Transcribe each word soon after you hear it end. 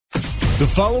The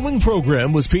following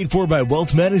program was paid for by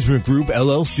Wealth Management Group,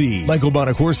 LLC. Michael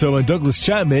Bonacorso and Douglas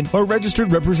Chapman are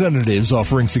registered representatives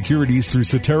offering securities through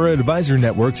Cetera Advisor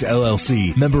Networks,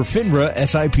 LLC. Member FINRA,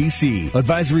 SIPC.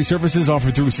 Advisory services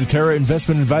offered through Cetera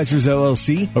Investment Advisors,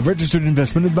 LLC, a registered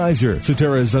investment advisor.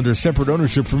 Cetera is under separate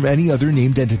ownership from any other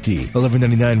named entity.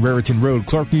 1199 Raritan Road,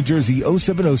 Clark, New Jersey,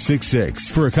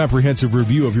 07066. For a comprehensive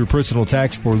review of your personal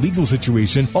tax or legal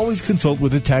situation, always consult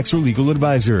with a tax or legal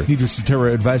advisor. Neither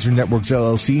Cetera Advisor Networks,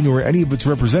 LLC, nor any of its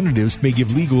representatives may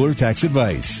give legal or tax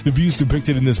advice. The views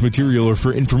depicted in this material are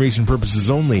for information purposes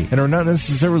only and are not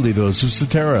necessarily those of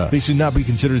Cetera. They should not be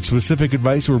considered specific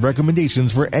advice or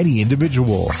recommendations for any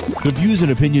individual. The views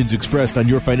and opinions expressed on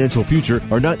Your Financial Future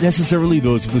are not necessarily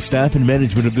those of the staff and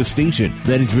management of this station.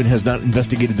 Management has not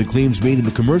investigated the claims made in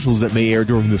the commercials that may air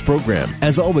during this program.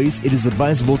 As always, it is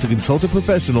advisable to consult a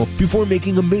professional before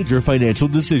making a major financial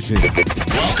decision.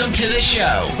 Welcome to the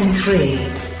show. In 3,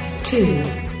 2,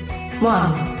 1.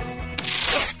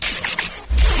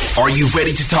 Are you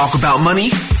ready to talk about money?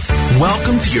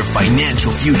 Welcome to Your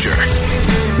Financial Future,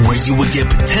 where you will get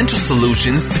potential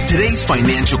solutions to today's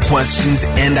financial questions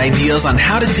and ideas on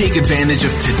how to take advantage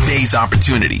of today's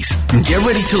opportunities. Get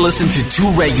ready to listen to two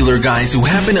regular guys who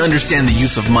happen to understand the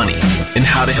use of money and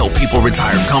how to help people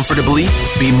retire comfortably,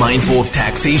 be mindful of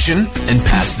taxation, and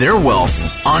pass their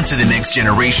wealth on to the next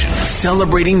generation.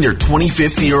 Celebrating their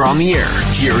 25th year on the air,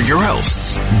 here are your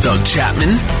hosts, Doug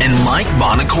Chapman and Mike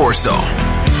Bonacorso.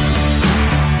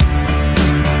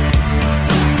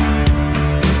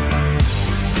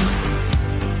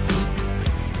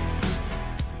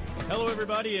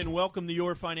 And welcome to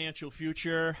Your Financial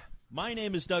Future. My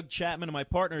name is Doug Chapman, and my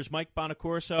partner is Mike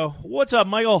Bonacorso. What's up,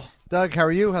 Michael? Doug, how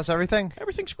are you? How's everything?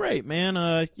 Everything's great,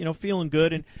 man. Feeling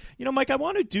good. And, Mike, I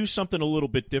want to do something a little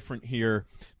bit different here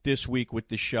this week with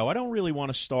this show. I don't really want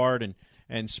to start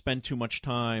and spend too much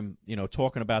time,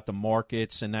 talking about the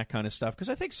markets and that kind of stuff, because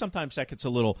I think sometimes that gets a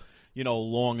little,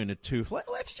 long in the tooth.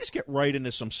 Let's just get right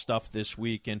into some stuff this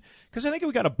week, and because I think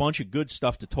we got a bunch of good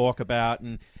stuff to talk about,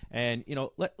 and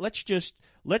let's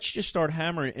just start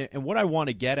hammering. And what I want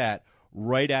to get at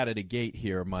right out of the gate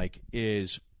here, Mike,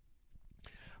 is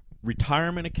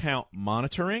retirement account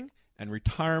monitoring and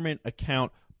retirement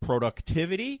account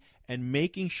productivity, and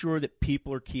making sure that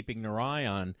people are keeping their eye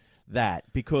on that,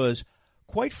 because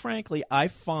quite frankly, I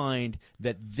find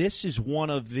that this is one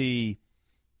of the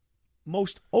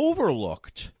most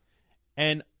overlooked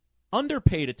and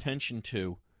underpaid attention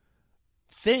to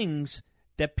things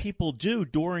that people do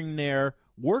during their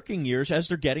working years as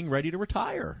they're getting ready to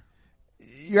retire.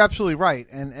 You're absolutely right.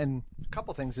 And a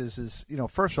couple things is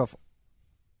first off,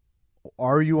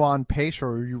 are you on pace or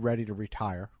are you ready to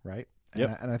retire, right?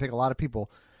 Yep. And I think a lot of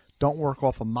people don't work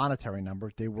off a monetary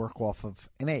number. They work off of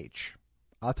an age.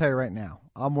 I'll tell you right now,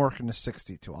 I'm working to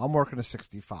 62. I'm working to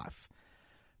 65.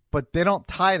 But they don't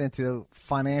tie it into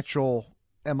financial,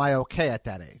 am I okay at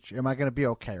that age? Am I going to be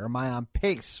okay? Or am I on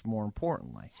pace, more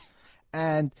importantly?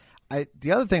 And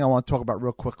the other thing I want to talk about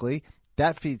real quickly,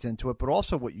 that feeds into it, but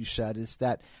also what you said is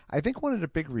that I think one of the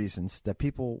big reasons that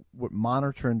people would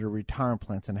monitor their retirement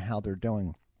plans and how they're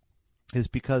doing is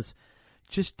because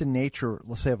just the nature,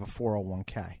 let's say, of a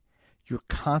 401k. You're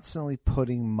constantly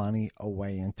putting money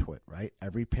away into it, right?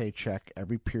 Every paycheck,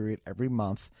 every period, every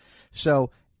month.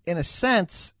 So in a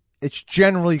sense, it's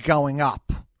generally going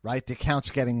up, right? The account's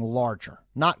getting larger.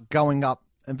 Not going up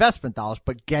investment dollars,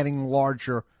 but getting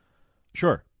larger.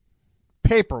 Sure.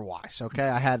 Paper-wise, okay?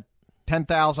 I had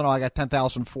 10,000, I got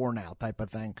 10,004 now type of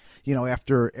thing,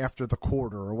 after the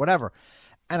quarter or whatever.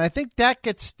 And I think that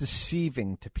gets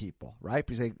deceiving to people, right?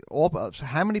 Because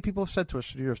how many people have said to us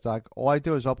for years, Doug, all I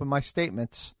do is open my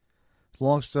statements. As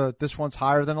long as this one's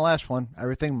higher than the last one,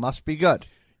 everything must be good.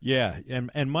 Yeah,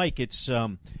 and Mike, it's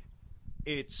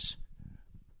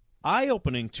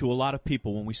eye-opening to a lot of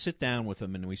people when we sit down with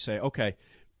them and we say, okay,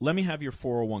 let me have your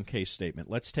 401k statement.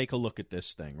 Let's take a look at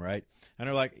this thing, right? And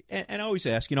they're like, and I always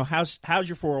ask, how's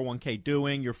your 401k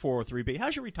doing, your 403b?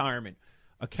 How's your retirement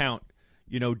account,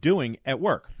 doing at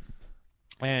work?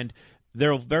 And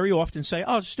they'll very often say,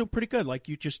 oh, it's doing pretty good, like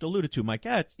you just alluded to, Mike.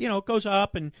 Yeah, it goes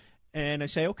up, and I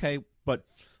say, okay, but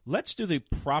let's do the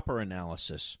proper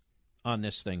analysis on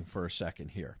this thing for a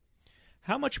second here.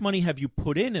 How much money have you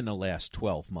put in the last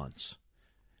 12 months?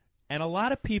 And a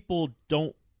lot of people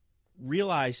don't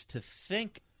realize to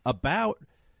think about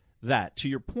that, to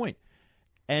your point.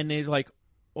 And they're like,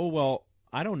 oh, well,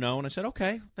 I don't know. And I said,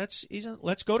 okay,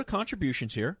 let's go to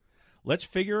contributions here. Let's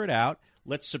figure it out.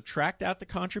 Let's subtract out the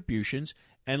contributions,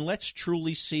 and let's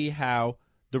truly see how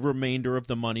the remainder of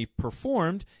the money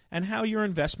performed and how your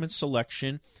investment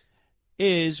selection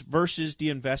is versus the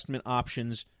investment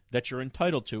options that you're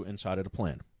entitled to inside of the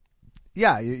plan.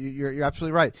 Yeah, you're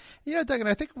absolutely right. You know, Doug, and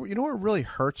I think what really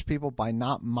hurts people by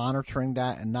not monitoring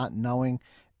that and not knowing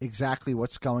exactly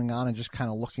what's going on and just kind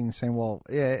of looking and saying, well,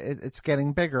 yeah, it's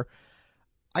getting bigger.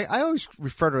 I always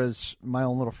refer to it as my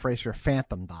own little phrase here,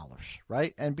 phantom dollars,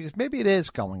 right? And because maybe it is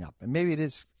going up, and maybe it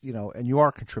is, and you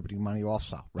are contributing money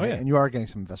also, right? Oh, yeah. And you are getting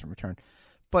some investment return.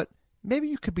 But maybe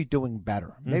you could be doing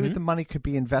better. Maybe the money could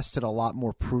be invested a lot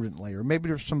more prudently, or maybe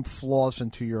there's some flaws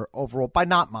into your overall by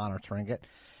not monitoring it.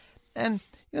 And,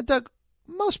 Doug,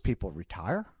 most people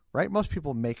retire, right? Most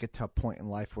people make it to a point in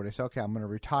life where they say, okay, I'm going to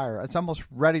retire. It's almost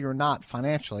ready or not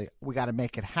financially. We got to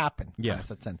make it happen. Yeah.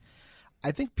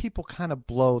 I think people kind of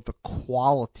blow the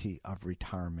quality of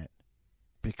retirement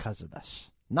because of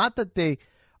this. Not that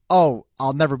I'll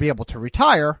never be able to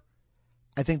retire.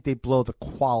 I think they blow the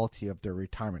quality of their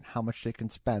retirement, how much they can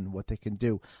spend, what they can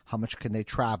do, how much can they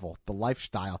travel, the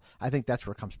lifestyle. I think that's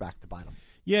where it comes back to bite them.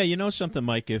 Yeah, you know something,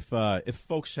 Mike, if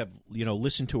folks have,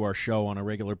 listened to our show on a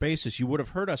regular basis, you would have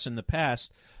heard us in the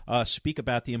past speak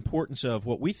about the importance of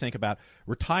what we think about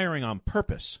retiring on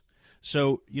purpose.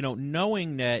 So,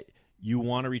 knowing that you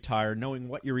want to retire, knowing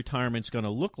what your retirement's going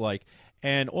to look like.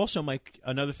 And also, Mike,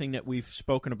 another thing that we've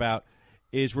spoken about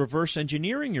is reverse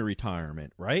engineering your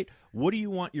retirement, right? What do you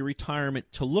want your retirement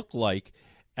to look like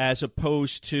as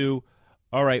opposed to,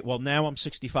 all right, well, now I'm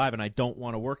 65 and I don't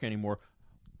want to work anymore.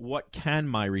 What can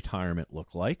my retirement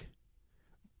look like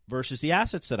versus the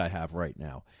assets that I have right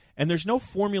now? And there's no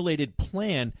formulated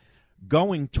plan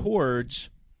going towards,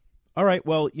 all right,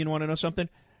 well, you want to know something?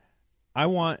 I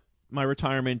want my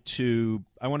retirement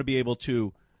I want to be able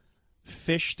to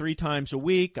fish 3 times a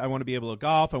week. I want to be able to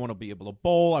golf. I want to be able to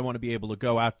bowl. I want to be able to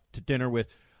go out to dinner with,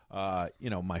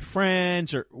 my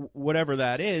friends or whatever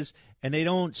that is. And they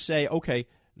don't say, okay,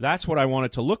 that's what I want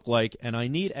it to look like, and I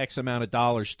need X amount of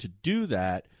dollars to do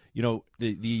that.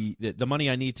 The money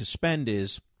I need to spend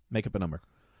is, make up a number,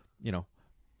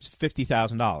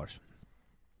 $50,000.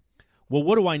 Well,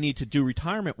 what do I need to do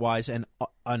retirement-wise, and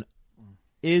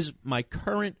is my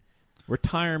current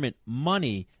retirement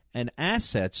money and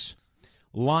assets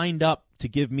lined up to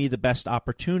give me the best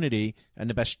opportunity and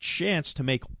the best chance to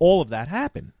make all of that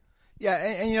happen? Yeah,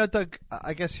 and Doug,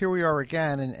 I guess here we are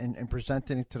again and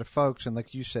presenting it to the folks. And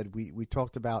like you said, we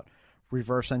talked about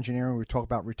reverse engineering. We talked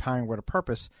about retiring with a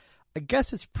purpose. I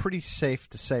guess it's pretty safe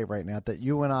to say right now that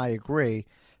you and I agree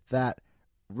that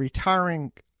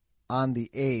retiring on the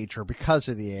age or because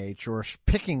of the age or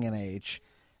picking an age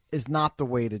is not the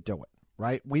way to do it,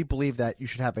 right? We believe that you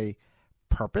should have a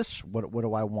purpose. What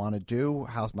do I want to do?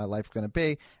 How's my life going to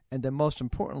be? And then most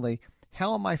importantly,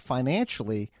 how am I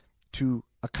financially to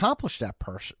accomplish that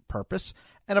purpose?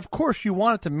 And of course, you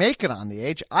want it to make it on the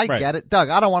age. I get it. Doug,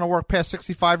 I don't want to work past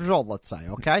 65 years old, let's say,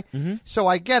 okay? Mm-hmm. So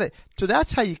I get it. So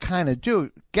that's how you kind of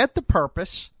do. Get the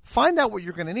purpose, find out what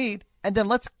you're going to need, and then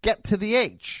let's get to the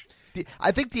age.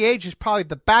 I think the age is probably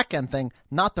the back end thing,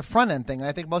 not the front end thing. And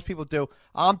I think most people do.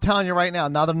 I'm telling you right now,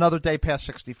 not another day past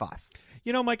 65.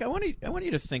 Mike, I want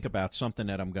you to think about something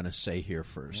that I'm going to say here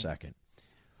for a second.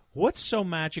 What's so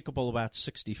magical about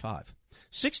 65?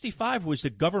 65 was the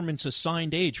government's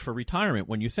assigned age for retirement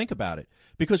when you think about it.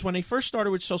 Because when they first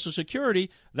started with Social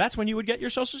Security, that's when you would get your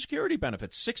Social Security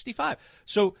benefits, 65.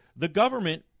 So the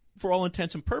government, for all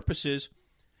intents and purposes,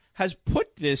 has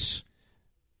put this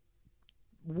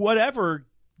whatever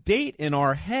date in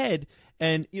our head,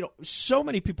 and so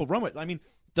many people run with it. I mean,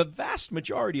 the vast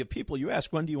majority of people you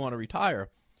ask, when do you want to retire?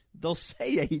 They'll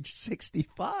say age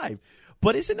 65.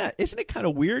 But isn't it kind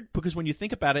of weird? Because when you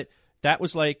think about it, that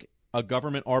was like a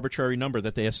government arbitrary number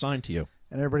that they assigned to you.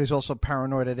 And everybody's also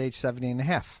paranoid at age 70 and a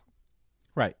half.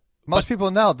 Right. Most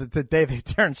people know that the day they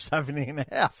turn 70 and a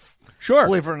half. Sure.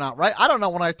 Believe it or not, right? I don't know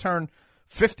when I turn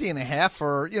 50 and a half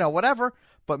or, whatever.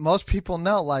 But most people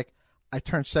know, like, I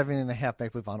turned 70 and a half, I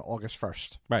believe, on August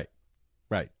 1st. Right.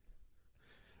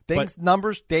 Things,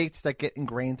 numbers, dates that get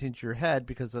ingrained into your head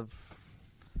because of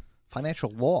financial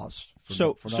laws.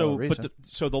 So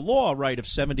the law, right, of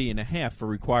 70 and a half for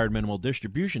required minimal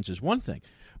distributions is one thing,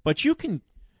 but you could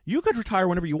retire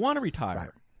whenever you want to retire, right.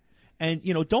 And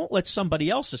don't let somebody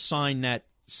else assign that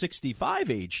 65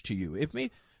 age to you.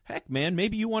 Heck, man,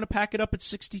 maybe you want to pack it up at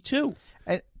 62.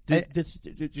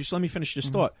 Just let me finish this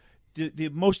thought. The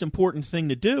most important thing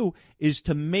to do is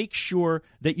to make sure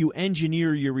that you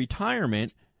engineer your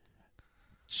retirement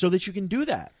so that you can do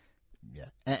that. Yeah,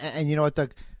 and you know what, the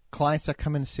clients that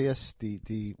come in to see us,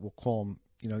 we'll call them,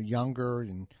 younger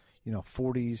and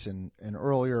 40s and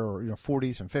earlier, or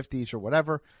 40s and 50s or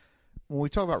whatever. When we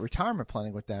talk about retirement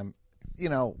planning with them,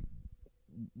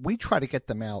 we try to get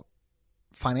them out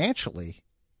financially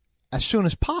as soon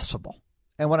as possible.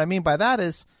 And what I mean by that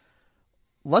is,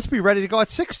 let's be ready to go at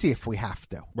 60 if we have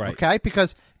to. Right. Okay?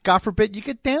 Because, God forbid, you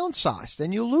get downsized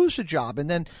and you lose a job. And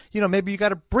then, maybe you got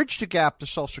to bridge the gap to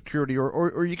Social Security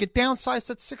or you get downsized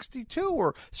at 62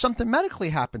 or something medically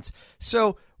happens.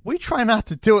 So we try not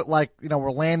to do it like,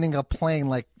 we're landing a plane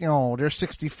like, they're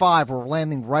 65 or we're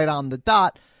landing right on the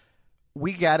dot.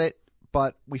 We get it,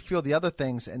 but we feel the other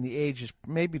things, and the age is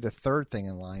maybe the third thing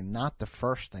in line, not the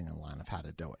first thing in line of how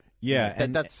to do it. Yeah.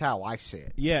 That's how I see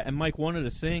it. Yeah, and Mike, one of the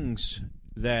things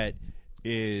that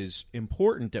is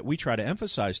important that we try to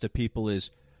emphasize to people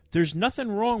is there's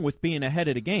nothing wrong with being ahead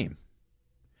of the game.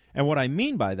 And what I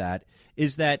mean by that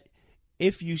is that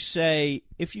if you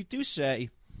do say,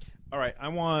 all right,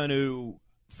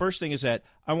 first thing is that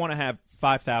I want to have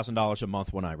 $5,000 a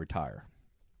month when I retire.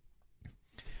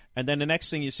 And then the next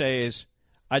thing you say is,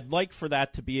 I'd like for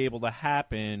that to be able to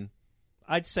happen,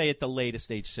 I'd say at the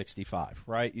latest age 65,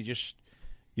 right?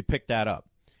 You pick that up.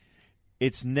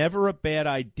 It's never a bad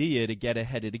idea to get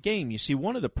ahead of the game. You see,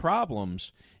 one of the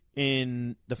problems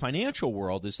in the financial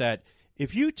world is that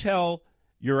if you tell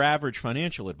your average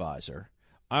financial advisor,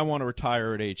 I want to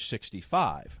retire at age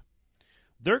 65,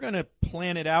 they're going to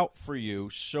plan it out for you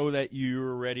so that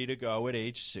you're ready to go at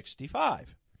age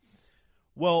 65.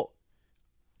 Well,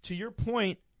 to your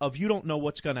point of you don't know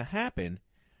what's going to happen,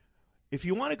 if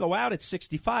you want to go out at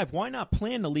 65, why not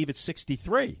plan to leave at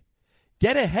 63?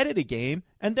 Get ahead of the game,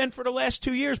 and then for the last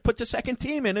 2 years, put the second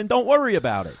team in and don't worry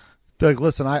about it. Doug,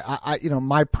 listen, I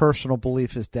my personal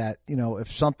belief is that,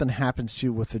 if something happens to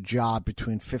you with a job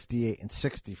between 58 and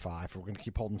 65, we're going to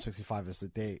keep holding 65 as the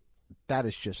date, that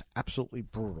is just absolutely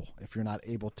brutal if you're not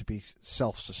able to be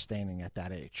self-sustaining at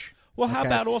that age. Well, how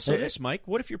about also this, Mike?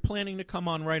 What if you're planning to come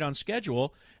on right on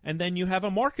schedule, and then you have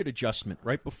a market adjustment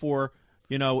right before,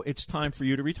 it's time for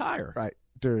you to retire? Right.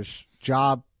 There's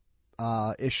job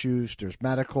issues, there's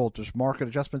medical, there's market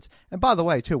adjustments. And by the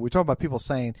way, too, we talk about people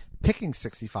saying picking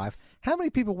 65. How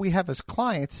many people we have as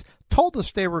clients told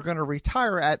us they were going to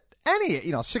retire at any,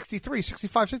 63,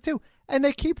 65, 62, and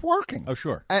they keep working. Oh,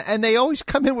 sure. And they always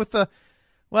come in with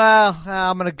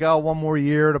I'm going to go one more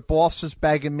year. The boss is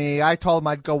begging me. I told him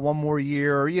I'd go one more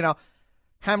year.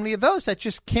 How many of those that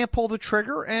just can't pull the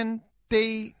trigger and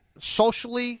they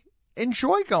socially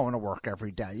enjoy going to work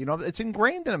every day? It's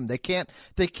ingrained in them. They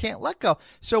can't let go.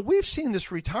 So we've seen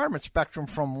this retirement spectrum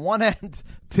from one end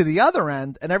to the other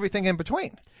end and everything in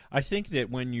between. I think that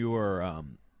when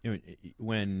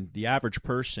when the average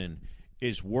person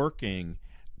is working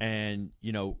and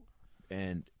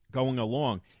going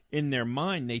along, in their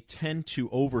mind, they tend to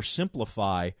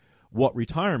oversimplify what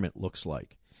retirement looks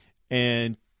like.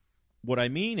 And what I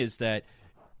mean is that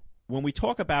when we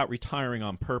talk about retiring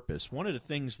on purpose, one of the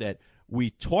things that we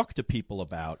talk to people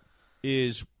about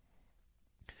is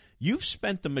you've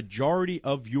spent the majority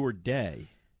of your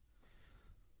day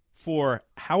for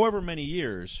however many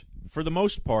years, for the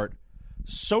most part,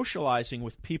 socializing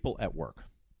with people at work.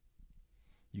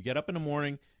 You get up in the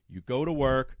morning, you go to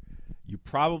work, you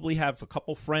probably have a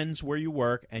couple friends where you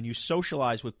work, and you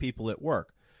socialize with people at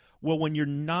work. Well, when you're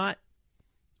not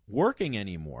working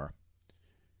anymore,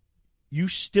 you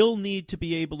still need to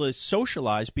be able to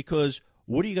socialize because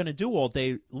what are you going to do all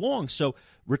day long? So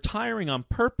retiring on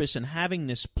purpose and having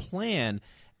this plan,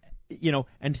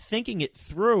 and thinking it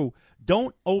through,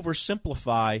 don't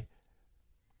oversimplify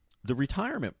the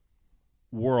retirement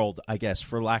world, I guess,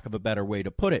 for lack of a better way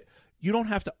to put it. You don't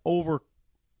have to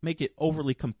make it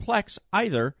overly complex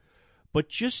either, but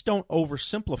just don't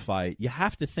oversimplify it. You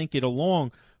have to think it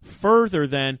along further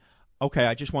than, okay,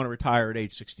 I just want to retire at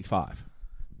age 65.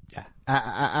 Yeah,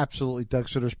 absolutely, Doug.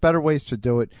 So there's better ways to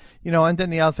do it. And then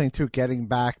the other thing, too, getting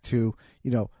back to,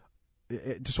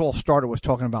 this all started was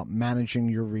talking about managing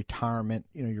your retirement,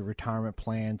 your retirement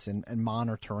plans and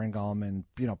monitoring them and,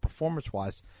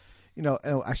 performance-wise.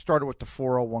 I started with the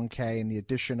 401k and the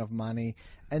addition of money,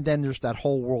 and then there's that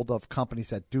whole world of companies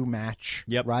that do match,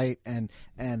 yep. Right? And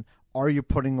are you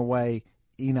putting away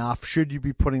enough? Should you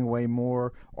be putting away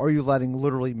more? Are you letting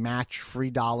literally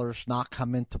match-free dollars not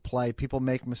come into play? People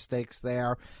make mistakes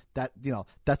there.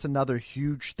 That's another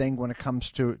huge thing when it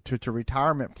comes to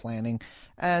retirement planning.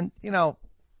 And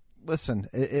listen,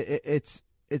 it's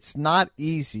not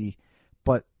easy,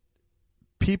 but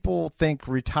people think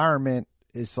retirement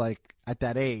is like at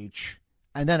that age,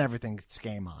 and then everything's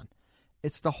game on.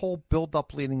 It's the whole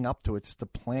build-up leading up to it. It's the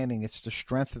planning. It's the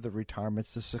strength of the retirement.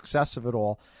 It's the success of it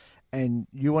all. And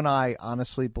you and I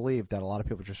honestly believe that a lot of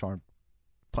people just aren't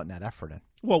putting that effort in.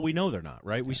 Well, we know they're not,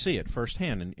 right? We see it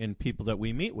firsthand in people that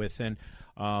we meet with. And,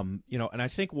 and I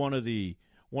think one of the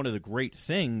great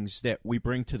things that we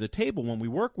bring to the table when we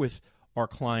work with our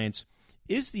clients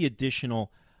is the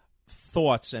additional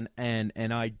thoughts and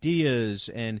ideas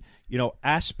and,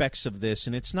 aspects of this.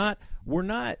 And we're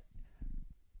not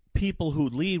people who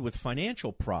lead with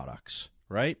financial products,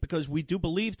 right? Because we do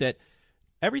believe that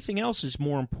everything else is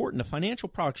more important. The financial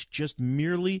product's just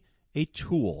merely a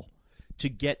tool to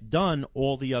get done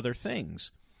all the other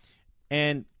things.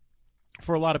 And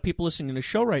for a lot of people listening to the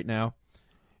show right now,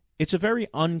 it's a very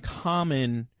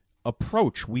uncommon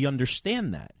approach. We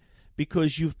understand that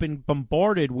because you've been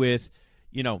bombarded with,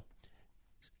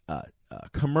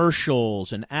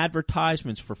 commercials and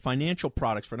advertisements for financial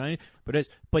products,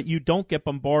 but you don't get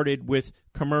bombarded with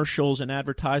commercials and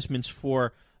advertisements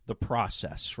for the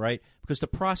process, right? Because the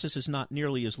process is not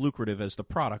nearly as lucrative as the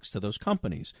products to those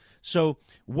companies. So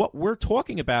what we're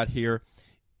talking about here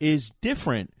is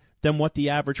different than what the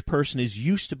average person is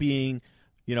used to being,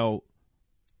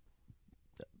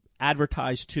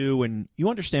 advertised to. And you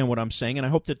understand what I'm saying, and I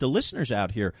hope that the listeners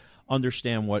out here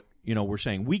understand what we're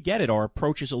saying. We get it. Our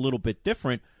approach is a little bit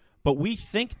different, but we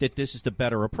think that this is the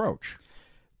better approach.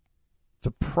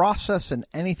 The process in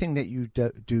anything that you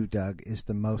do, Doug, is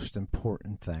the most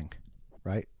important thing,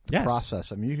 right? The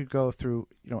process. I mean, you could go through,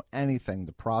 anything.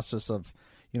 The process of,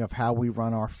 of how we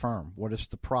run our firm. What is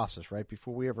the process, right?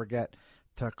 Before we ever get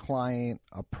to a client,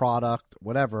 a product,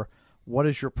 whatever, what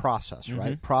is your process,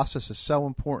 right? Process is so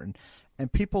important.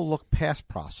 And people look past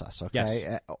process,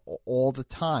 okay, all the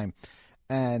time.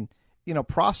 And,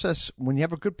 process, when you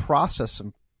have a good process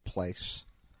in place,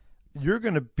 you're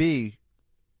going to be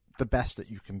the best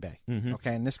that you can be.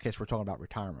 Okay, in this case, we're talking about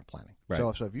retirement planning. Right.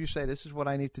 So if you say, this is what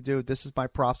I need to do, this is my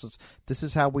process, this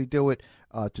is how we do it,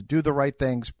 to do the right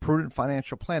things, prudent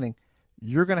financial planning,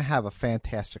 you're going to have a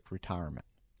fantastic retirement.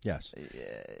 Yes.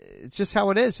 It's just how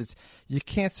it is. You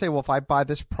can't say, well, if I buy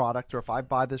this product or if I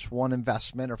buy this one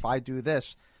investment or if I do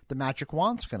this, the magic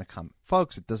wand's going to come.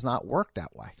 Folks, it does not work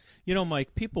that way.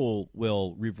 Mike, people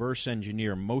will reverse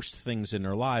engineer most things in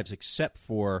their lives except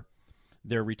for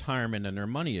their retirement and their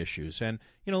money issues. And,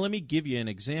 let me give you an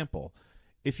example.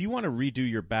 If you want to redo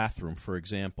your bathroom, for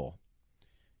example,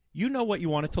 you know what you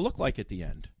want it to look like at the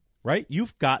end, right?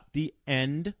 You've got the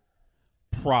end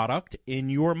product in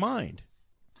your mind.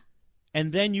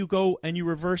 And then you go and you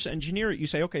reverse engineer it. You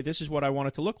say, okay, this is what I want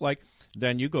it to look like.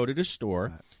 Then you go to the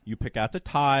store. You pick out the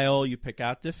tile. You pick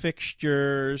out the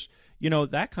fixtures,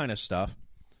 that kind of stuff.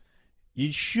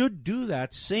 You should do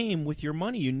that same with your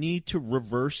money. You need to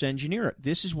reverse engineer it.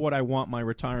 This is what I want my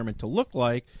retirement to look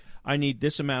like. I need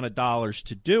this amount of dollars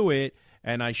to do it,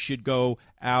 and I should go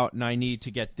out and I need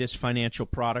to get this financial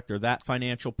product or that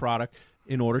financial product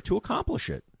in order to accomplish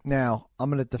it. Now, I'm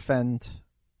going to defend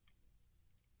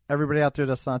everybody out there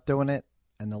that's not doing it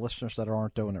and the listeners that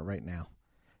aren't doing it right now.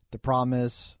 The problem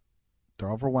is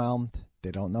they're overwhelmed.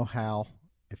 They don't know how.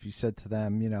 If you said to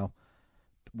them,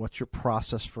 what's your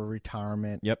process for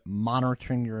retirement?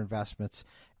 Monitoring your investments.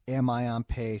 Am I on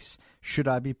pace? Should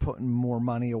I be putting more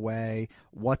money away?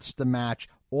 What's the match?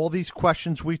 All these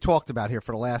questions we talked about here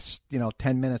for the last,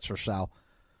 10 minutes or so.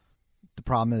 The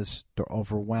problem is they're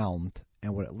overwhelmed,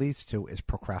 and what it leads to is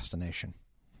procrastination.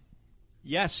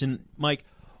 Yes, and Mike,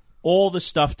 all the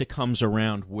stuff that comes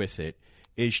around with it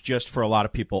is just for a lot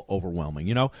of people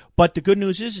overwhelming, But the good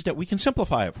news is that we can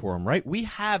simplify it for them, right? We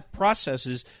have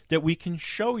processes that we can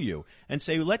show you and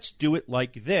say, let's do it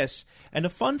like this. And the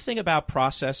fun thing about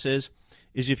processes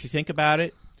is if you think about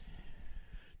it,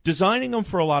 designing them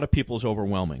for a lot of people is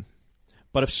overwhelming.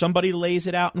 But if somebody lays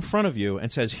it out in front of you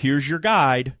and says, here's your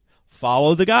guide,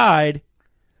 follow the guide,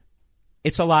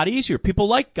 it's a lot easier. People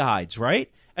like guides, right?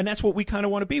 And that's what we kind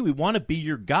of want to be. We want to be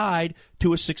your guide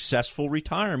to a successful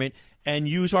retirement and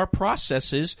use our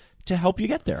processes to help you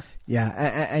get there. Yeah,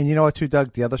 and you know what, too,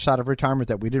 Doug? The other side of retirement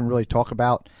that we didn't really talk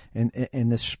about in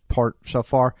this part so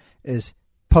far is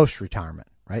post-retirement,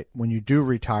 right? When you do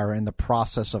retire, in the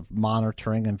process of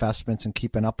monitoring investments and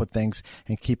keeping up with things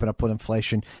and keeping up with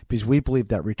inflation, because we believe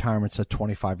that retirement's a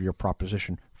 25-year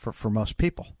proposition for most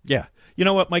people. Yeah. You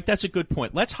know what, Mike? That's a good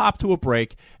point. Let's hop to a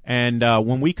break, and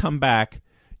when we come back,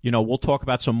 we'll talk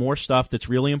about some more stuff that's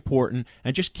really important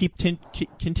and just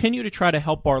continue to try to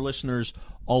help our listeners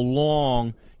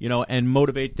along, and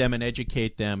motivate them and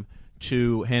educate them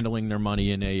to handling their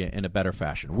money in a better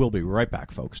fashion. We'll be right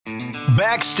back, folks.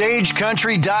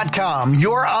 BackstageCountry.com,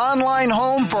 your online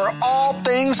home for all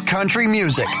things country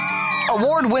music.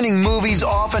 Award-winning movies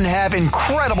often have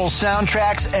incredible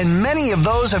soundtracks, and many of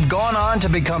those have gone on to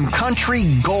become country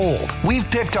gold. We've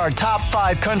picked our top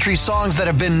 5 country songs that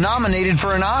have been nominated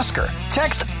for an Oscar.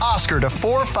 Text Oscar to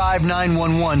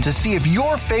 45911 to see if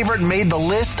your favorite made the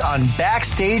list on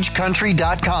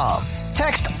BackstageCountry.com.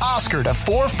 Text Oscar to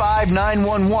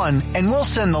 45911 and we'll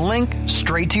send the link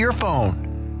straight to your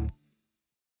phone.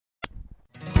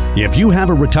 If you have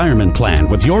a retirement plan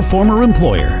with your former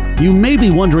employer, you may be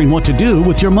wondering what to do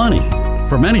with your money.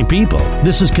 For many people,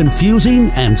 this is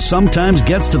confusing and sometimes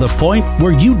gets to the point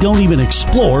where you don't even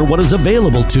explore what is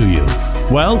available to you.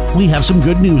 Well, we have some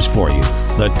good news for you.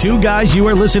 The two guys you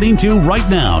are listening to right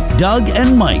now, Doug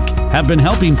and Mike, have been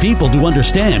helping people to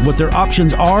understand what their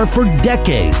options are for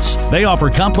decades. They offer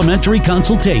complimentary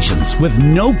consultations with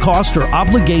no cost or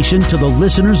obligation to the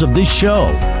listeners of this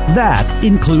show. That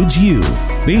includes you.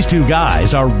 These two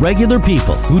guys are regular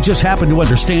people who just happen to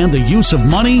understand the use of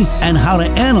money and how to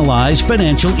analyze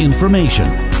financial information.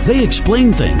 They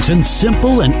explain things in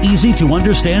simple and easy to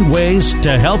understand ways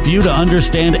to help you to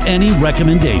understand any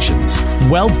recommendations.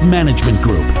 Wealth Management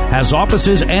Group has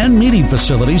offices and meeting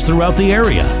facilities throughout the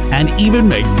area and even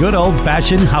make good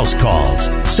old-fashioned house calls.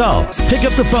 So, pick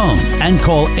up the phone and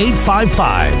call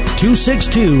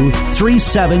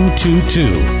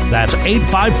 855-262-3722. That's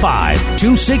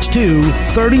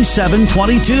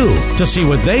 855-262-3722 to see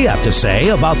what they have to say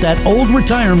about that old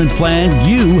retirement plan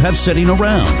you have sitting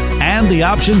around and the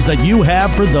options that you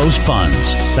have for those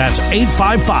funds. That's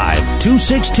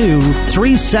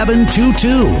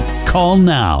 855-262-3722. Call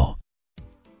now.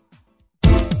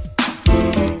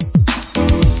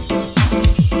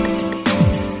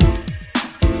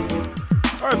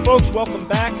 All right, folks, welcome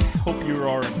back. Hope you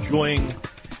are enjoying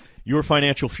your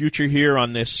financial future here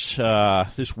on this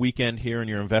this weekend here, and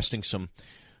you're investing some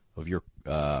of your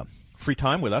free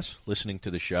time with us, listening to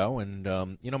the show. And,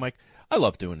 Mike, I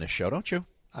love doing this show, don't you?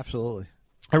 Absolutely.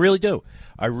 I really do.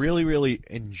 I really, really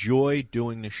enjoy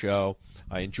doing the show.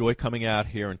 I enjoy coming out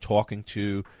here and talking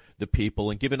to the people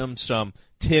and giving them some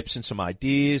tips and some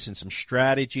ideas and some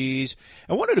strategies.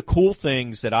 And one of the cool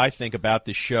things that I think about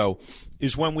this show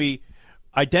is when we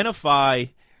identify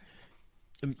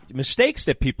mistakes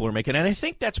that people are making, and I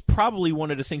think that's probably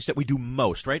one of the things that we do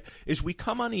most, right, is we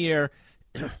come on the air,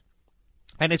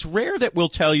 and it's rare that we'll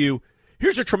tell you,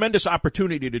 here's a tremendous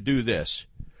opportunity to do this.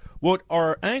 What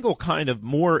our angle kind of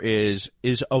more is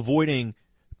avoiding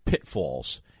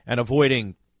pitfalls and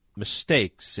avoiding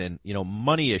mistakes and,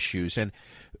 money issues. And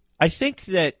I think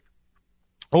that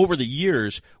over the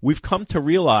years, we've come to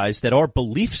realize that our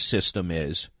belief system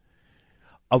is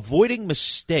avoiding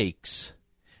mistakes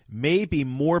may be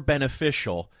more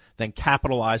beneficial than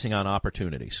capitalizing on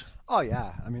opportunities. Oh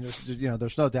yeah, I mean,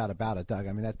 there's no doubt about it, Doug.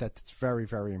 I mean, that's very,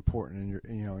 very important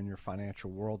in your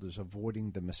financial world, is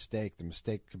avoiding the mistake. The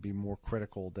mistake could be more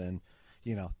critical than,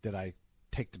 did I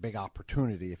take the big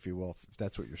opportunity, if you will, if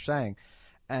that's what you're saying.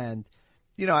 And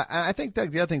I think,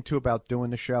 Doug, the other thing too about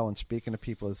doing the show and speaking to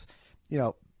people is,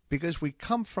 because we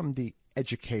come from the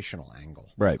educational angle,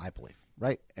 right? I believe,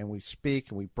 right, and we speak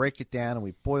and we break it down and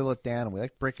we boil it down and we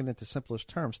like breaking it into simplest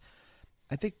terms.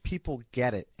 I think people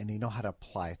get it and they know how to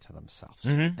apply it to themselves.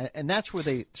 Mm-hmm. And that's where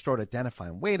they start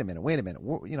identifying, wait a minute,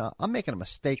 I'm making a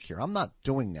mistake here. I'm not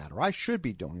doing that, or I should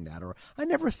be doing that, or I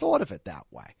never thought of it that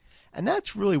way. And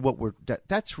that's really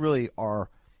that's really our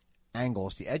angle,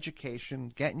 is the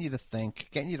education, getting you to think,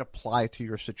 getting you to apply it to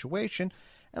your situation.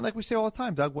 And like we say all the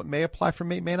time, Doug, what may apply for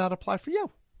me may not apply for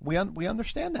you. We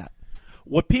understand that.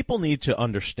 What people need to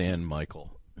understand, Michael,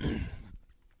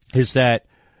 is that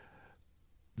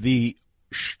the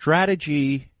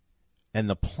strategy and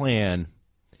the plan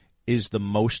is the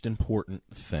most important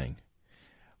thing.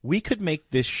 We could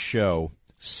make this show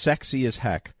sexy as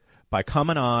heck by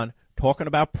coming on, talking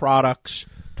about products,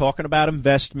 talking about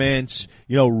investments,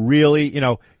 really,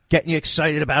 getting you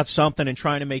excited about something and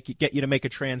trying to get you to make a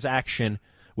transaction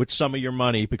with some of your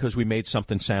money because we made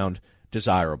something sound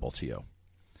desirable to you.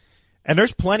 And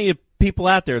there's plenty of people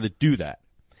out there that do that.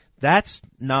 That's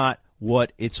not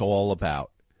what it's all about.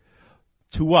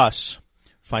 To us,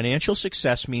 financial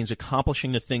success means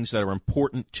accomplishing the things that are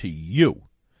important to you,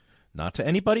 not to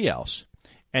anybody else.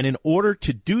 And in order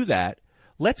to do that,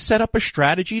 let's set up a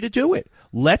strategy to do it.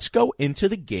 Let's go into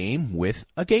the game with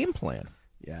a game plan.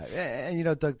 Yeah, and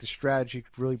Doug, the strategy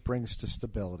really brings to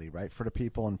stability, right, for the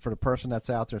people and for the person that's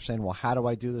out there saying, well, how do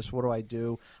I do this? What do I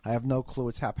do? I have no clue.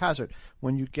 It's haphazard.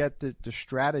 When you get the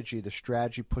strategy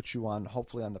puts you on,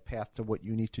 hopefully, on the path to what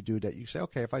you need to do, that you say,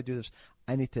 okay, if I do this,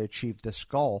 I need to achieve this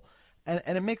goal. And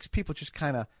it makes people just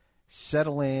kind of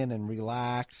settle in and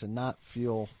relax and not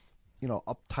feel,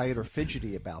 uptight or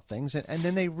fidgety about things. And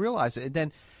then they realize it. And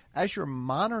then as you're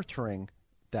monitoring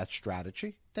that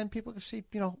strategy, then people can see,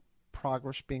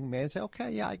 progress being made and say,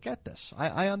 okay, yeah, I get this.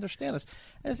 I understand this.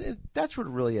 And that's what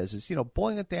it really is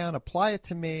boiling it down, apply it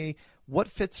to me. What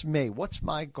fits me? What's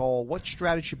my goal? What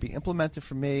strategy should be implemented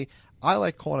for me? I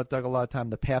like calling it, Doug, a lot of time,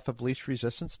 the path of least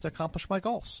resistance to accomplish my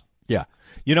goals. Yeah.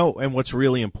 And what's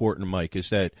really important, Mike, is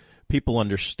that people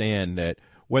understand that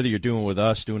whether you're doing it with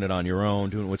us, doing it on your own,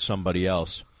 doing it with somebody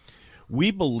else,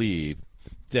 we believe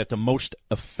that the most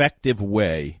effective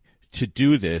way to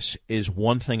do this is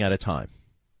one thing at a time.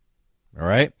 All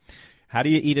right? How do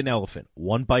you eat an elephant?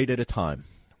 One bite at a time,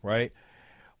 right?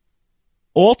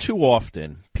 All too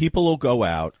often, people will go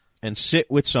out and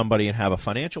sit with somebody and have a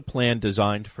financial plan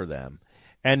designed for them,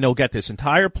 and they'll get this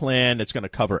entire plan that's going to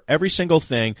cover every single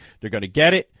thing. They're going to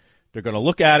get it. They're going to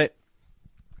look at it.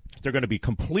 They're going to be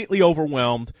completely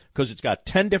overwhelmed because it's got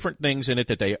 10 different things in it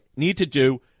that they need to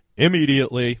do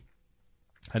immediately,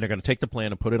 and they're going to take the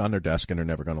plan and put it on their desk, and they're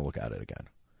never going to look at it again.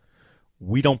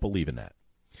 We don't believe in that.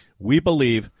 We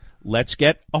believe, let's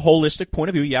get a holistic point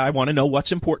of view. Yeah, I want to know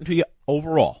what's important to you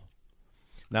overall.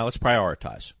 Now let's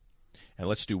prioritize, and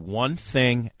let's do one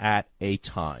thing at a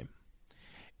time.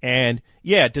 And,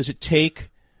 yeah, does it take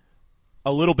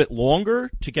a little bit longer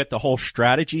to get the whole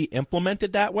strategy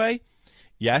implemented that way?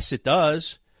 Yes, it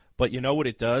does. But you know what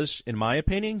it does, in my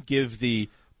opinion? Give the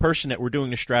person that we're doing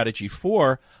the strategy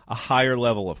for a higher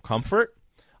level of comfort,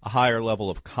 a higher level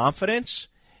of confidence,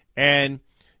 and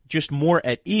just more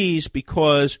at ease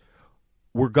because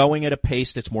we're going at a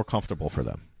pace that's more comfortable for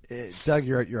them. Doug,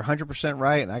 you're 100%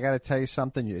 right, and I got to tell you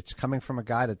something. It's coming from a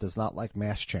guy that does not like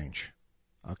mass change.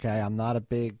 Okay, I'm not a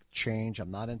big change.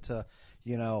 I'm not into,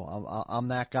 I'm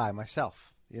that guy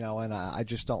myself. And I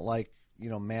just don't like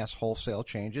mass wholesale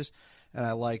changes. And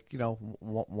I like,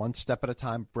 one step at a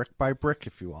time, brick by brick,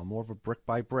 if you will. I'm more of a brick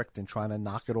by brick than trying to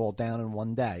knock it all down in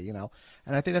one day,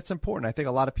 And I think that's important. I think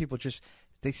a lot of people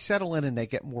they settle in and they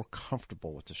get more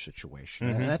comfortable with the situation.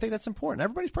 Mm-hmm. And I think that's important.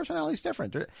 Everybody's personality is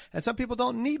different. And some people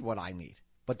don't need what I need.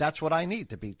 But that's what I need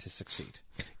to succeed.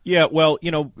 Yeah, well,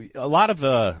 a lot of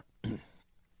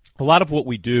what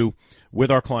we do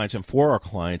with our clients and for our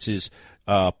clients is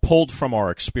pulled from our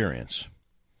experience.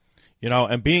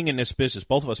 And being in this business,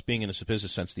 both of us being in this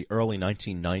business since the early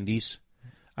 1990s,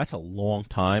 that's a long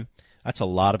time. That's a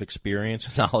lot of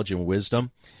experience, knowledge, and wisdom.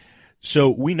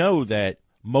 So we know that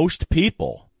most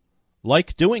people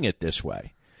like doing it this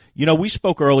way. We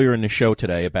spoke earlier in the show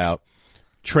today about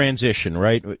transition,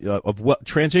 right,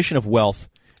 transition of wealth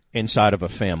inside of a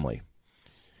family.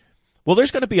 Well,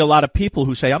 there's going to be a lot of people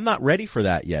who say, I'm not ready for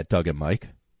that yet, Doug and Mike.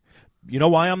 You know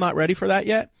why I'm not ready for that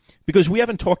yet? Because we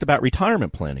haven't talked about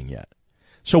retirement planning yet.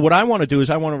 So what I want to do is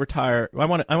I want to retire. I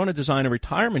want to design a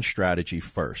retirement strategy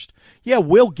first. Yeah,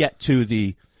 we'll get to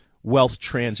the wealth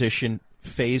transition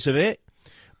phase of it,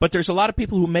 but there's a lot of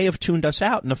people who may have tuned us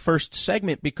out in the first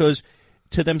segment because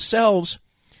to themselves,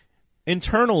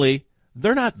 internally,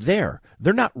 they're not there.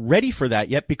 They're not ready for that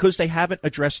yet because they haven't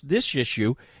addressed this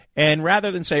issue. And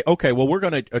rather than say, okay, well, we're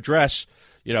going to address,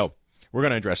 we're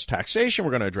going to address taxation,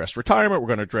 we're going to address retirement, we're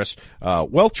going to address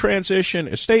wealth transition,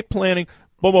 estate planning,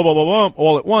 boom, boom, boom, boom, boom,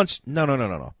 all at once.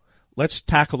 No. Let's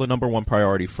tackle the number one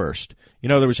priority first.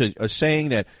 There was a saying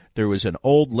that there was an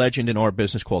old legend in our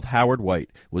business called Howard White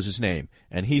was his name.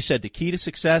 And he said the key to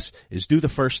success is do the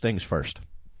first things first.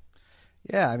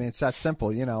 Yeah, it's that simple,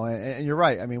 and you're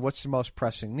right. What's the most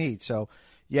pressing need? So,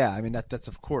 yeah, that's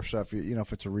of course, if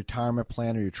if it's a retirement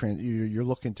plan or you're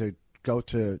looking to go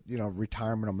to,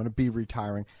 retirement, I'm going to be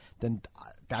retiring, then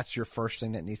that's your first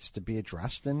thing that needs to be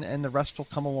addressed, and the rest will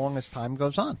come along as time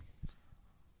goes on.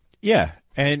 Yeah,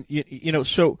 and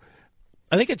so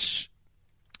I think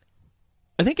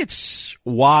it's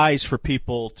wise for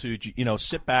people to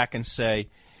sit back and say,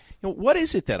 what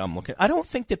is it that I'm looking at? I don't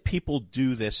think that people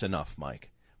do this enough,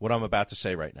 Mike, what I'm about to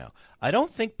say right now. I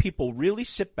don't think people really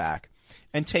sit back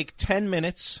and take 10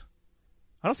 minutes.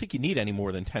 I don't think you need any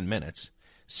more than 10 minutes,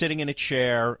 sitting in a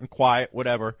chair and quiet,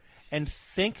 whatever, and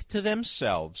think to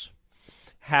themselves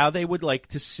how they would like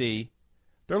to see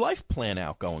their life plan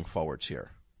out going forwards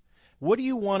here. What do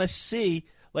you want to see?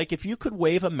 Like, if you could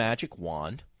wave a magic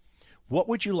wand, what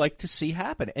would you like to see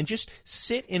happen? And just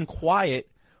sit in quiet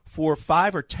for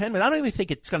 5 or 10 minutes. I don't even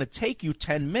think it's going to take you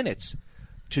 10 minutes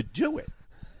to do it.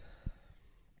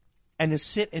 And to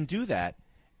sit and do that,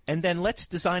 and then let's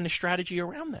design a strategy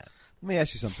around that. Let me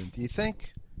ask you something. Do you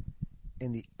think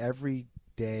in the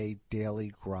everyday,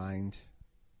 daily grind,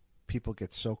 people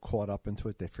get so caught up into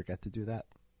it they forget to do that?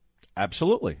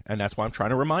 Absolutely. And that's why I'm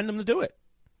trying to remind them to do it.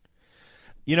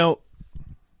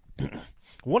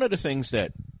 One of the things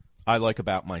that I like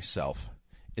about myself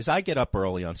is I get up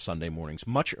early on Sunday mornings,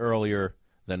 much earlier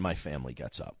than my family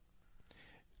gets up.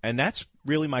 And that's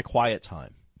really my quiet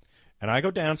time. And I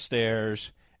go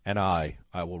downstairs and I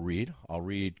will read. I'll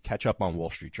read, catch up on Wall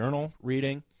Street Journal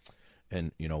reading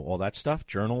and, all that stuff,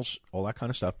 journals, all that kind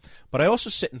of stuff. But I also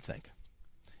sit and think.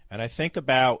 And I think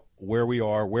about where we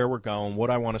are, where we're going, what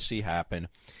I want to see happen.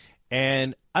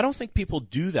 And I don't think people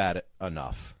do that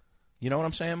enough. You know what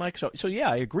I'm saying, Mike? So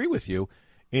yeah, I agree with you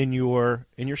in your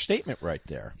statement right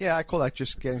there. Yeah, I call that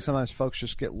just getting. Sometimes folks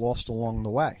just get lost along the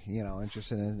way, and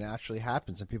it naturally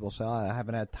happens, and people say, I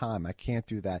haven't had time, I can't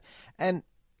do that, and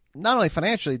not only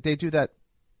financially, they do that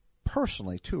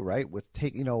personally too, right? With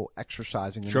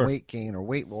exercising and weight gain or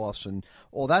weight loss and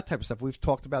all that type of stuff. We've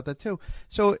talked about that too.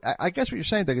 So I guess what you're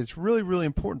saying, Doug, it's really, really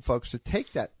important, folks, to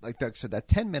take that, like Doug said, that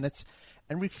 10 minutes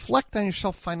and reflect on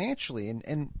yourself financially.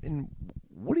 And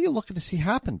what are you looking to see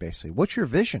happen? Basically, what's your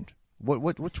vision?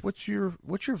 What's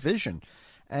your vision?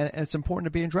 And it's important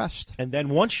to be addressed. And then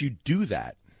once you do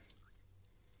that,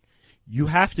 you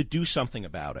have to do something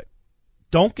about it.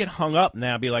 Don't get hung up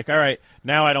now. Be like, all right,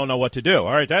 now I don't know what to do.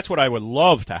 All right, that's what I would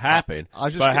love to happen,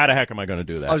 but how the heck am I going to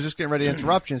do that? I was just getting ready to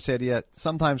interrupt you and say to you,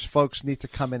 sometimes folks need to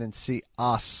come in and see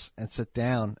us and sit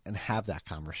down and have that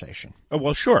conversation. Oh,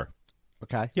 well, sure.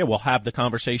 Okay. Yeah, we'll have the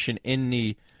conversation in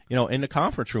the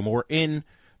conference room or in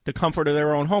the comfort of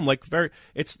their own home.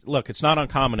 It's not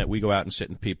uncommon that we go out and sit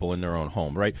in people in their own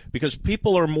home, right? Because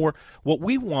people are more, what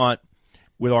we want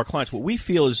with our clients, what we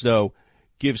feel as though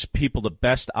gives people the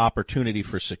best opportunity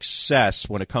for success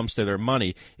when it comes to their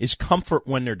money is comfort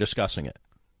when they're discussing it,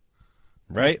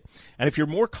 right? And if you're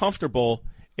more comfortable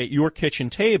at your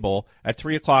kitchen table at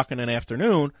 3 o'clock in an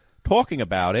afternoon talking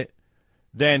about it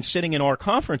than sitting in our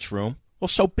conference room, well,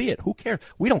 so be it. Who cares?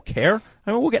 We don't care.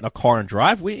 I mean, we'll get in a car and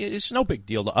drive. It's no big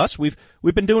deal to us. We've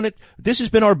been doing it. This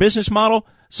has been our business model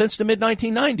since the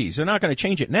mid-1990s. They're not going to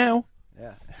change it now.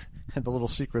 Yeah. And the little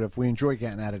secret of we enjoy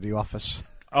getting out of the office.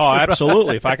 Oh,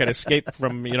 absolutely. If I could escape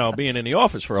from, being in the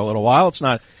office for a little while,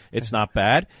 it's not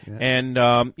bad. Yeah. And,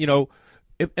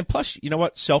 and plus, you know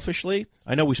what, selfishly,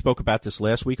 I know we spoke about this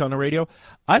last week on the radio.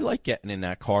 I like getting in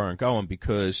that car and going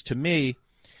because to me,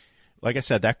 like I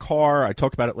said, that car, I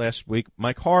talked about it last week.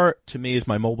 My car to me is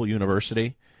my mobile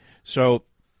university. So,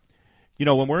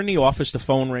 when we're in the office, the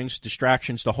phone rings,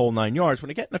 distractions, the whole 9 yards. When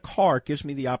I get in the car, it gives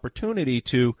me the opportunity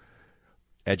to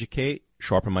educate,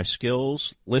 sharpen my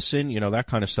skills, listen, that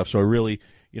kind of stuff. So I really,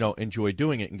 enjoy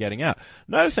doing it and getting out.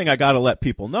 Another thing I got to let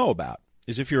people know about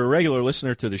is if you're a regular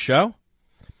listener to the show,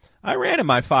 I ran in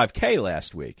my 5K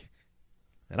last week,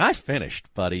 and I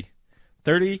finished, buddy,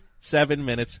 37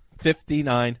 minutes,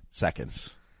 59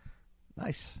 seconds.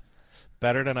 Nice.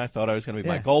 Better than I thought I was going to be.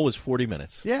 Yeah. My goal was 40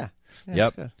 minutes. Yeah. Yep.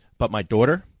 That's good. But my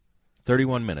daughter,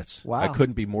 31 minutes. Wow. I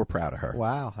couldn't be more proud of her.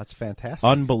 Wow, that's fantastic.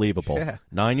 Unbelievable. Yeah.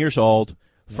 9 years old.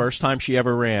 First time she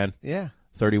ever ran. Yeah.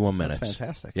 31 minutes. That's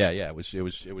fantastic. Yeah, it was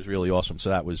really awesome. So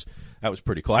that was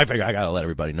pretty cool. I figure I got to let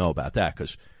everybody know about that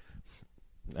because,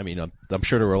 I mean, I'm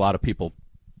sure there were a lot of people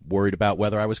worried about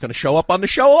whether I was going to show up on the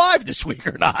show live this week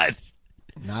or not.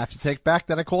 Now I have to take back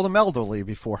that I called him elderly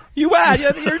before. You're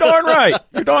darn right.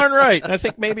 You're darn right. And I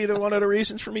think maybe one of the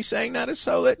reasons for me saying that is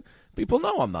so that people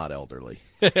know I'm not elderly.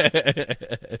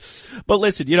 But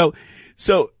listen,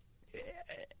 so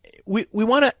we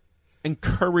want to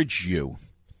encourage you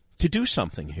to do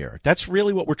something here. That's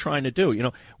really what we're trying to do.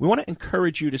 We want to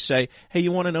encourage you to say, hey,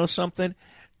 you want to know something?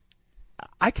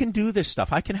 I can do this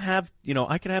stuff. I can have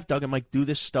Doug and Mike do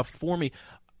this stuff for me.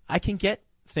 I can get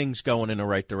things going in the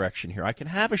right direction here. I can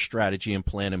have a strategy and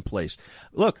plan in place.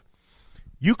 Look,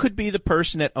 you could be the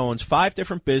person that owns 5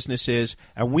 different businesses,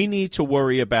 and we need to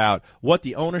worry about what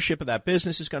the ownership of that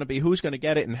business is going to be, who's going to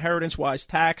get it, inheritance-wise,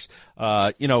 tax.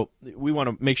 We want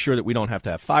to make sure that we don't have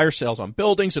to have fire sales on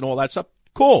buildings and all that stuff.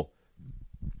 Cool.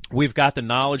 We've got the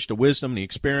knowledge, the wisdom, the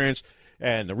experience,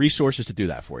 and the resources to do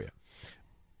that for you.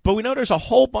 But we know there's a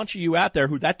whole bunch of you out there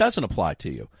who that doesn't apply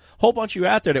to you. A whole bunch of you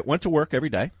out there that went to work every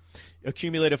day,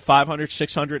 accumulated $500,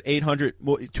 $600, $800,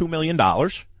 $2 million,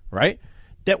 right?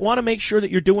 That want to make sure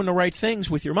that you're doing the right things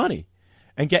with your money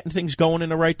and getting things going in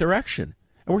the right direction.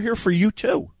 And we're here for you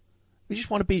too. We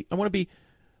just want to be, I want to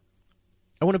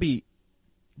be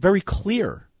very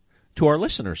clear to our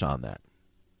listeners on that.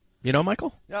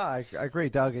 Michael? Yeah, I agree,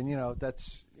 Doug. And,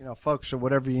 that's, folks, or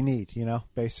whatever you need,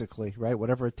 basically, right?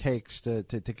 Whatever it takes to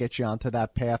get you onto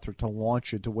that path or to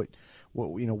launch you to what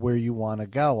where you want to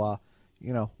go.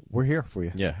 We're here for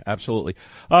you. Yeah, absolutely.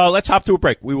 Let's hop to a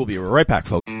break. We will be right back,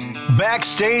 folks.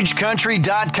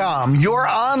 BackstageCountry.com, your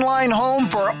online home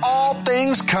for all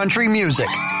things country music.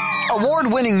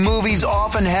 Award-winning movies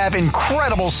often have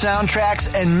incredible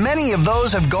soundtracks, and many of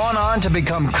those have gone on to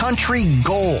become country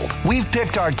gold. We've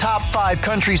picked our top 5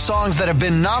 country songs that have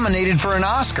been nominated for an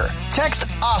Oscar. Text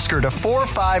Oscar to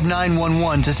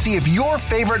 45911 to see if your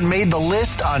favorite made the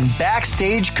list on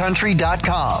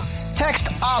BackstageCountry.com. Text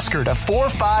Oscar to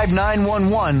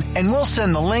 45911 and we'll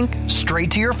send the link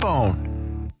straight to your phone.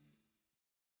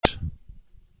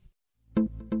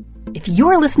 If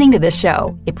you're listening to this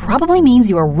show, it probably means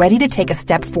you are ready to take a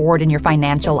step forward in your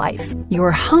financial life. You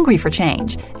are hungry for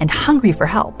change and hungry for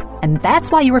help, and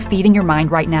that's why you are feeding your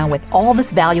mind right now with all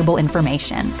this valuable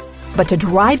information. But to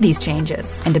drive these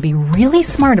changes and to be really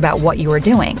smart about what you are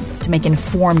doing, to make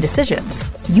informed decisions,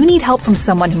 you need help from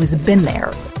someone who's been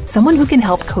there, someone who can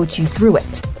help coach you through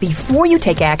it before you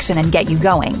take action and get you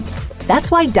going.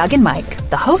 That's why Doug and Mike,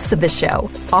 the hosts of this show,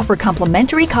 offer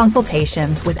complimentary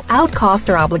consultations without cost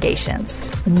or obligations.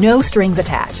 No strings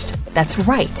attached. That's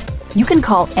right. You can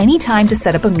call anytime to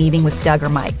set up a meeting with Doug or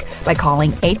Mike by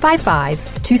calling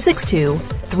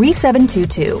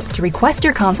 855-262-3722 to request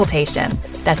your consultation.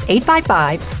 That's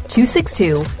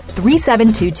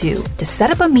 855-262-3722 to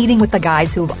set up a meeting with the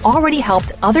guys who have already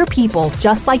helped other people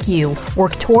just like you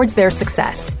work towards their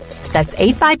success. That's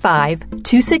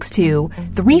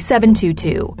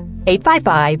 855-262-3722.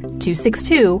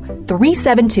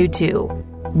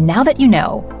 855-262-3722. Now that you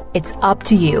know, it's up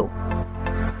to you.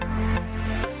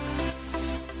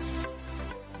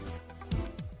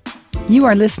 You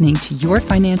are listening to Your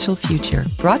Financial Future,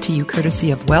 brought to you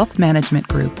courtesy of Wealth Management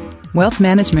Group. Wealth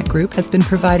Management Group has been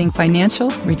providing financial,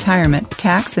 retirement,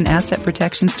 tax, and asset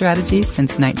protection strategies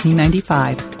since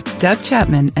 1995. Doug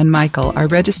Chapman and Michael are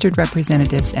registered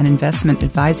representatives and investment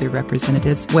advisor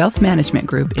representatives. Wealth Management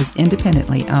Group is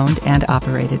independently owned and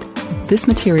operated. This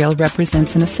material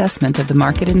represents an assessment of the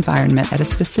market environment at a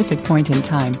specific point in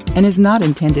time and is not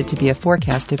intended to be a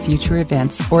forecast of future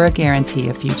events or a guarantee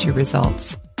of future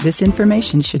results. This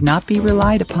information should not be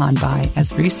relied upon by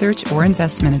as research or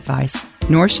investment advice,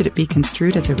 nor should it be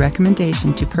construed as a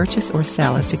recommendation to purchase or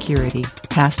sell a security.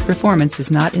 Past performance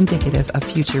is not indicative of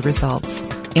future results.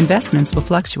 Investments will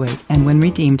fluctuate and when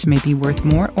redeemed may be worth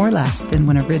more or less than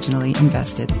when originally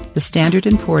invested. The Standard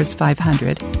 & Poor's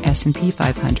 500, S&P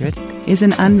 500, is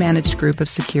an unmanaged group of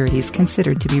securities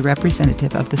considered to be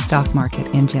representative of the stock market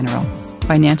in general.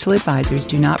 Financial advisors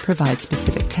do not provide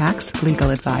specific tax, legal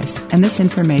advice, and this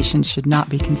information should not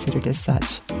be considered as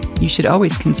such. You should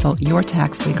always consult your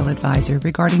tax legal advisor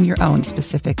regarding your own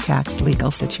specific tax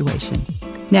legal situation.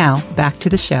 Now, back to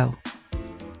the show.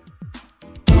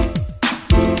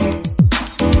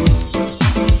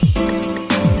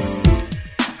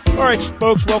 All right,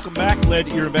 folks, welcome back. Glad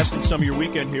that you're investing some of your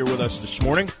weekend here with us this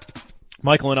morning.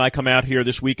 Michael and I come out here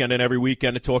this weekend and every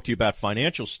weekend to talk to you about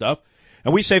financial stuff.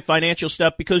 And we say financial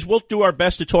stuff because we'll do our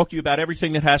best to talk to you about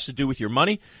everything that has to do with your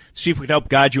money, see if we can help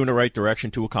guide you in the right direction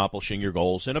to accomplishing your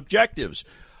goals and objectives.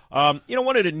 One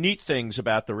of the neat things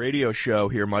about the radio show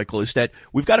here, Michael, is that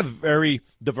we've got a very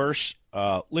diverse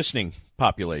listening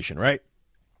population, right?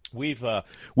 We've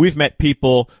met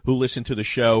people who listen to the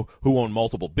show who own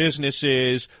multiple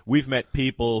businesses. We've met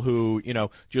people who,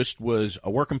 just was a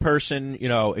working person,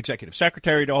 executive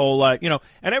secretary the whole life,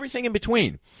 and everything in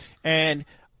between. And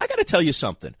I got to tell you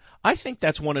something. I think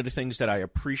that's one of the things that I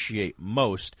appreciate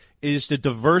most is the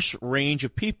diverse range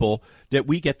of people that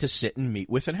we get to sit and meet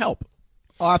with and help.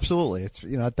 Oh, absolutely. It's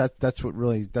that's what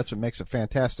makes it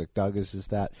fantastic, Doug, is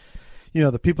that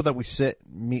the people that we sit,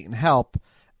 meet, and help.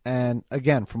 And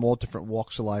again, from all different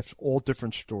walks of life, all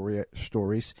different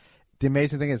stories. The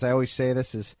amazing thing is, I always say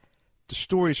this, is the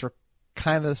stories are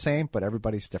kind of the same, but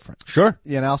everybody's different. Sure.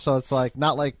 So it's like,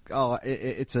 not like,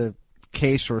 it's a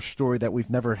case or a story that we've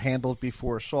never handled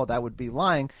before or saw. That would be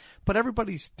lying. But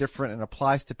everybody's different and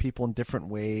applies to people in different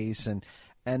ways. And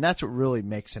that's what really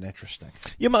makes it interesting.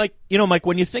 Mike,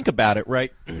 when you think about it,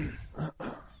 right,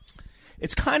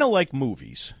 it's kind of like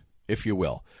movies, if you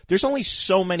will. There's only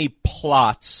so many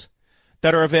plots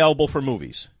that are available for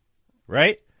movies,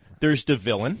 right? There's the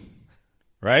villain,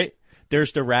 right?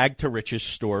 There's the rag to riches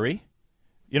story.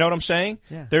 You know what I'm saying?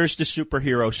 Yeah. There's the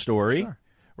superhero story, sure.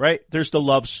 Right? There's the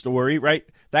love story, right?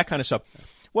 That kind of stuff.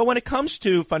 Well, when it comes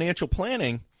to financial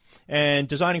planning and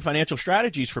designing financial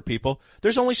strategies for people,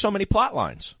 there's only so many plot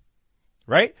lines,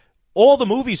 right? All the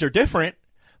movies are different,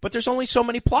 but there's only so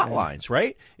many plot lines,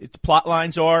 right? The plot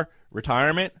lines are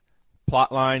retirement.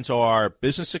 Plot lines are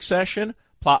business succession.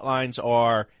 Plot lines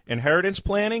are inheritance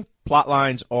planning. Plot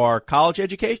lines are college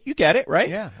education. You get it, right?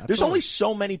 Yeah, absolutely. There's only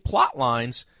so mmany plot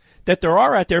lines that there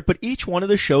are out there, but each one of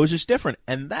the shows is different,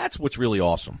 and that's what's really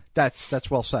awesome. That's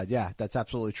well said. Yeah, that's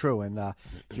absolutely true. And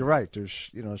you're right. There's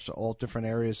it's all different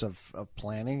areas of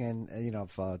planning and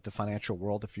of the financial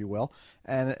world, if you will,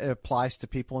 and it applies to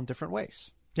people in different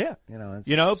ways. Yeah. It's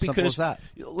because simple as that.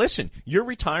 Listen, your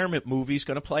retirement movie is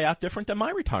going to play out different than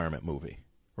my retirement movie,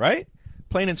 right?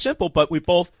 Plain and simple, but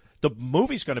the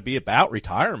movie's going to be about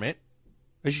retirement.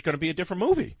 It's just going to be a different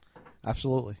movie.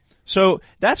 Absolutely. So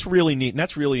that's really neat, and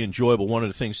that's really enjoyable, one of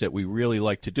the things that we really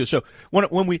like to do. So when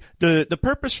the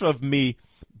purpose of me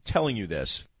telling you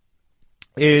this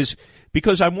is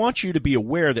because I want you to be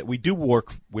aware that we do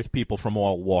work with people from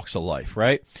all walks of life,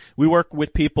 right? We work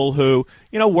with people who,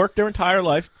 work their entire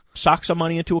life, sock some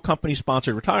money into a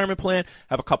company-sponsored retirement plan,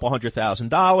 have a couple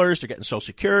 $100,000, they're getting Social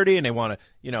Security, and they want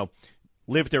to,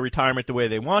 live their retirement the way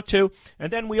they want to.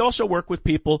 And then we also work with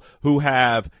people who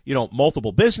have,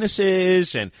 multiple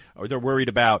businesses or they're worried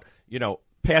about,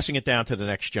 passing it down to the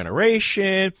next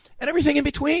generation and everything in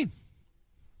between.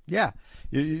 Yeah,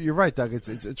 you're right, Doug.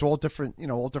 It's all different,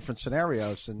 all different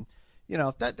scenarios, and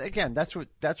that again, that's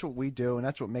what we do, and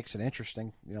that's what makes it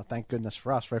interesting. Thank goodness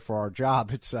for us, right? For our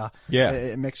job,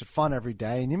 it makes it fun every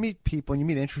day, and you meet people, and you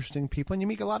meet interesting people, and you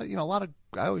meet a lot of.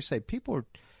 I always say people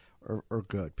are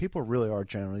good. People really are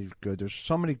generally good. There's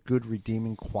so many good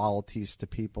redeeming qualities to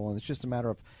people, and it's just a matter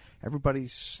of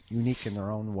everybody's unique in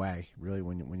their own way, really,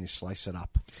 when you slice it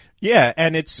up. Yeah,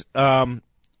 and it's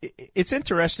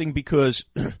interesting because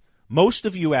most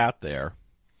of you out there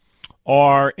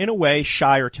are, in a way,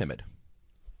 shy or timid,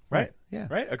 right? Yeah.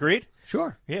 Right? Agreed?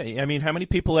 Sure. Yeah. I mean, how many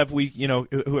people have we,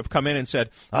 who have come in and said,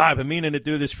 I've been meaning to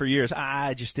do this for years.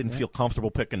 I just didn't feel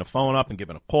comfortable picking the phone up and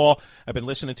giving a call. I've been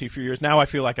listening to you for years. Now I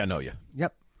feel like I know you.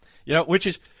 Yep. Which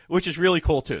is really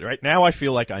cool too, right? Now I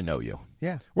feel like I know you.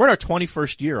 Yeah. We're in our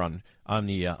 21st year on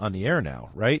the air now,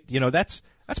 right?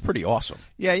 That's pretty awesome.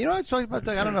 Yeah, I was talking about,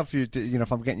 I don't know if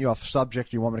if I'm getting you off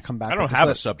subject, you want me to come back. I don't have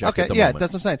a subject at the moment.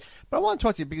 That's what I'm saying. But I want to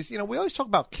talk to you because, we always talk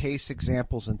about case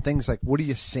examples and things like, what are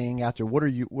you seeing out there? What are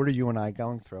you and I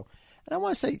going through? And I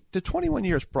want to say the 21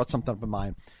 years brought something up in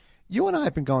mind. You and I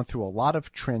have been going through a lot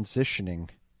of transitioning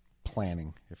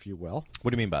planning, if you will.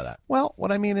 What do you mean by that? Well,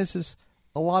 what I mean is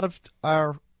a lot of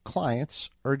our clients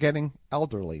are getting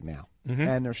elderly now,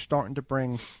 and they're starting to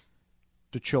bring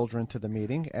the children to the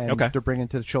meeting, and they're bringing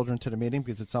the children to the meeting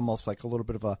because it's almost like a little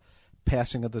bit of a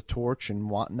passing of the torch and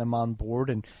wanting them on board,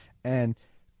 and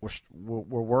we're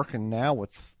working now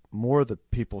with more of the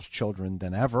people's children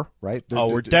than ever, right?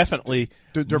 We're definitely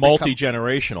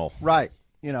multi-generational, right?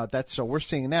 So we're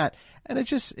seeing that, and it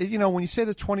just when you say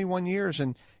the 21 years,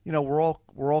 and we're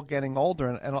all getting older,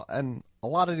 and a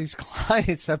lot of these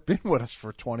clients have been with us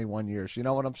for 21 years. You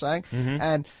know what I'm saying?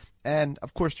 And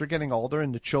of course they're getting older,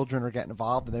 and the children are getting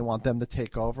involved, and they want them to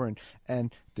take over,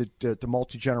 and the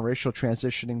multi-generational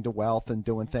transitioning to wealth and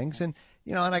doing things, and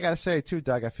and I got to say too,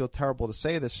 Doug, I feel terrible to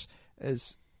say this,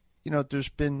 is there's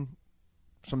been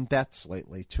some deaths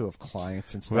lately too of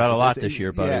clients and stuff. We've had a lot this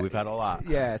year, buddy. Yeah, we've had a lot.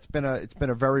 Yeah, it's been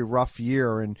a very rough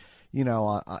year, and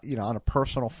on a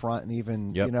personal front, and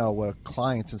even with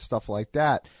clients and stuff like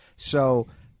that. So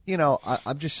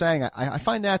I'm just saying I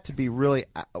find that to be really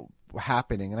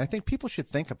happening, and I think people should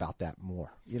think about that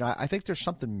more. I think there's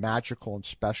something magical and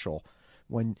special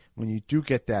when you do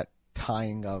get that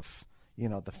tying of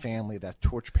the family, that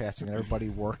torch passing, and everybody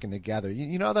working together.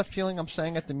 You know that feeling I'm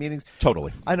saying at the meetings?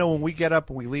 Totally. I know when we get up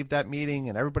and we leave that meeting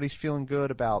and everybody's feeling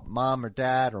good about mom and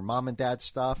dad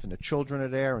stuff, and the children are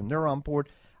there and they're on board.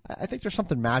 I think there's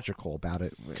something magical about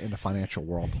it in the financial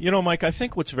world. Mike, I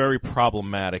think what's very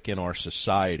problematic in our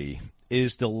society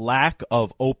is the lack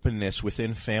of openness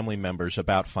within family members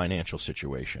about financial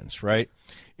situations, right?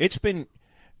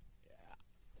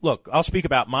 Look, I'll speak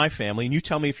about my family, and you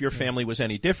tell me if your family was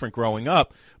any different growing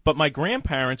up, but my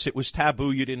grandparents, it was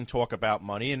taboo you didn't talk about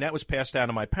money, and that was passed down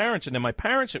to my parents, and then my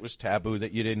parents, it was taboo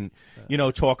that you didn't,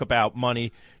 talk about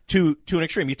money to an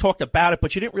extreme. You talked about it,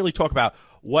 but you didn't really talk about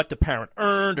what the parent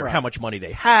earned or how much money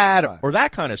they had or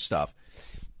that kind of stuff.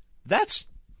 That's,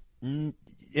 in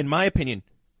my opinion,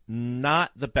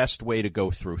 not the best way to go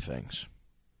through things,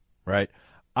 right?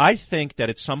 I think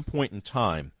that at some point in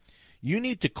time, you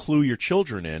need to clue your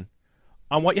children in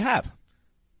on what you have.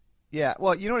 Yeah,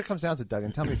 well, what it comes down to, Doug,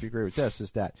 and tell me if you agree with this,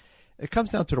 is that it comes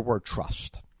down to the word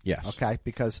trust. Yes. Okay?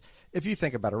 Because if you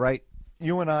think about it, right,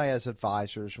 you and I as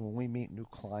advisors, when we meet new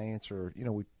clients or,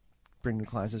 we bring new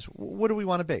clients, what do we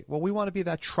want to be? Well, we want to be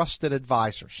that trusted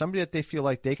advisor, somebody that they feel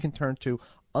like they can turn to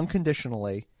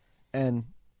unconditionally and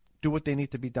do what they need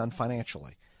to be done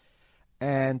financially.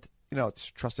 And, it's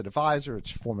trusted advisor, it's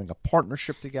forming a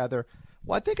partnership together.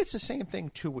 Well, I think it's the same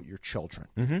thing, too, with your children.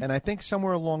 And I think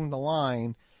somewhere along the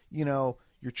line, your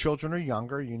children are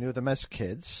younger, you knew them as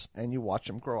kids, and you watch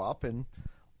them grow up, and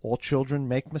all children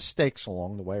make mistakes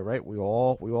along the way, right? We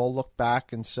all look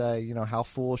back and say, how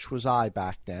foolish was I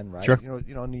back then, right? Sure.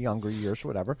 In the younger years,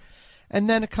 whatever. And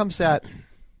then it comes that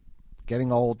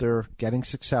getting older, getting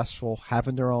successful,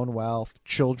 having their own wealth,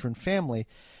 children, family.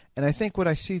 And I think what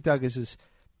I see, Doug, is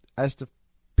as the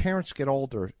parents get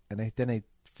older and they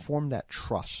form that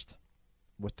trust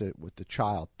with the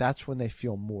child, that's when they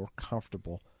feel more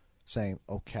comfortable saying,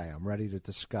 okay, I'm ready to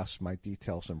discuss my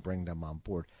details and bring them on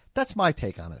board. That's my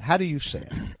take on it. How do you say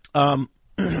it?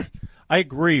 I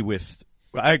agree with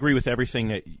everything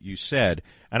that you said,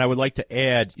 and I would like to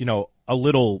add, a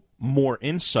little more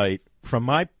insight from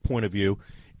my point of view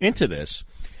into this.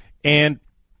 And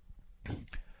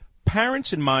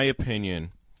parents, in my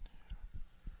opinion,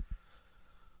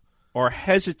 are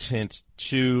hesitant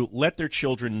to let their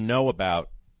children know about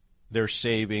their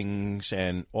savings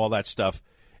and all that stuff.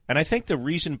 And I think the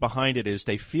reason behind it is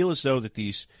they feel as though that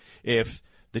if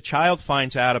the child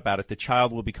finds out about it, the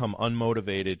child will become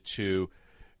unmotivated to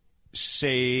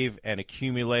save and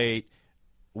accumulate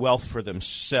wealth for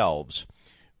themselves,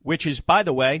 which is, by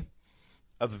the way,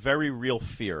 a very real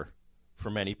fear for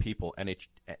many people,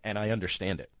 and I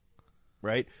understand it,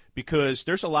 right? Because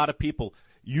there's a lot of people,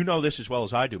 you know this as well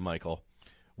as I do, Michael.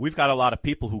 We've got a lot of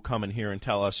people who come in here and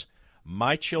tell us,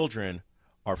 my children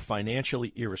are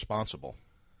financially irresponsible.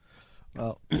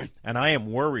 And I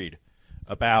am worried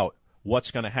about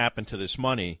what's going to happen to this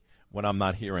money when I'm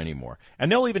not here anymore.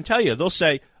 And they'll even tell you, they'll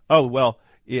say, oh, well,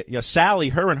 Sally,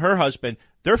 her and her husband,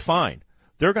 they're fine.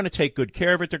 They're going to take good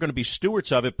care of it. They're going to be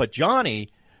stewards of it. But Johnny,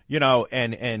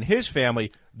 and his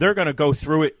family, they're going to go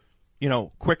through it,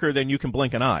 quicker than you can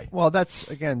blink an eye. Well, that's,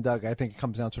 again, Doug, I think it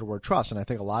comes down to the word trust. And I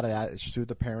think a lot of that is through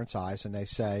the parents' eyes. And they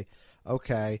say,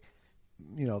 okay,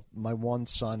 my one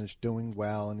son is doing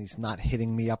well and he's not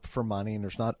hitting me up for money and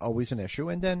there's not always an issue.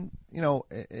 And then,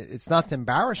 it's not to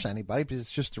embarrass anybody because it's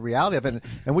just the reality of it.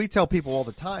 And we tell people all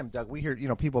the time, Doug, we hear,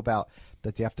 people about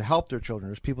that they have to help their children.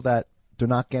 There's people that they're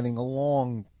not getting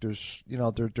along. There's,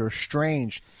 they're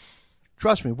estranged.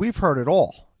 Trust me, we've heard it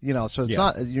all, so it's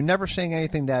not, you're never saying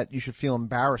anything that you should feel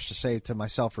embarrassed to say to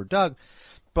myself or Doug.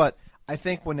 But I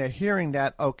think when they're hearing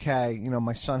that, okay,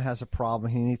 my son has a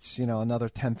problem, he needs, another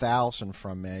 $10,000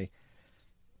 from me,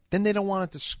 then they don't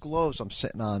want to disclose I'm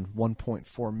sitting on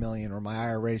 $1.4 million or my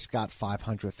IRA's got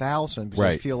 $500,000 because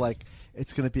I feel like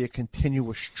it's going to be a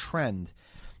continuous trend.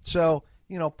 So,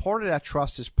 part of that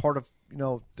trust is part of,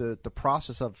 the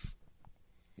process of,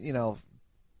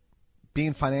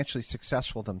 being financially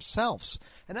successful themselves.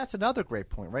 And that's another great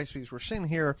point, right? So we're sitting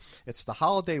here, it's the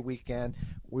holiday weekend,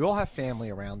 we all have family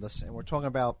around us, and we're talking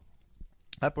about,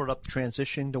 I brought up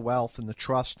transitioning to wealth and the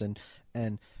trust and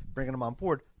bringing them on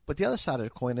board. But the other side of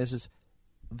the coin is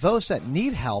those that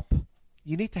need help,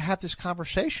 you need to have this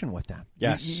conversation with them.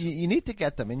 Yes. You need to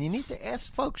get them, and you need to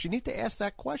ask folks, you need to ask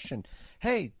that question.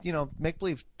 Hey, make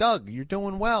believe, Doug, you're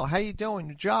doing well. How you doing?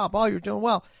 Your job? Oh, you're doing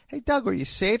well. Hey, Doug, are you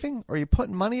saving? Are you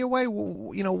putting money away?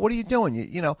 What are you doing?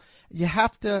 You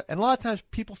have to, and a lot of times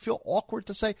people feel awkward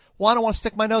to say, well, I don't want to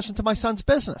stick my nose into my son's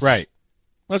business. Right.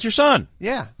 Well, it's your son.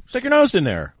 Yeah. Stick your nose in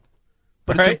there.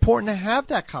 But it's important to have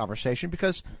that conversation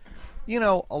because,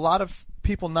 a lot of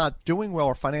people not doing well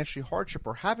or financially hardship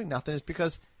or having nothing is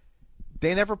because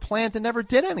they never planned and never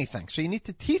did anything. So you need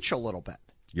to teach a little bit.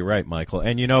 You're right, Michael.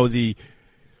 And,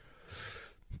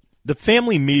 the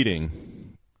family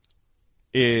meeting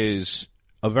is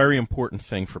a very important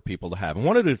thing for people to have. And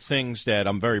one of the things that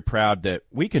I'm very proud that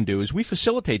we can do is we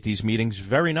facilitate these meetings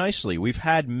very nicely. We've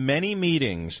had many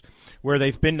meetings where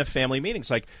they've been to family meetings.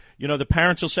 Like, the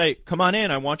parents will say, come on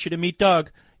in, I want you to meet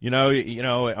Doug.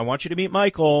 I want you to meet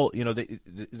Michael.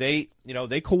 They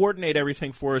coordinate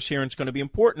everything for us here, and it's going to be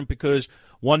important because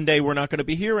one day we're not going to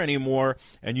be here anymore,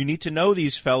 and you need to know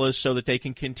these fellas so that they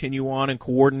can continue on and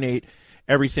coordinate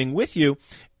everything with you.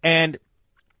 And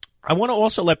I want to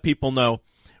also let people know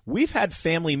we've had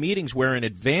family meetings where in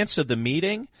advance of the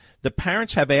meeting, the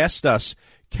parents have asked us,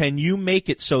 can you make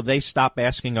it so they stop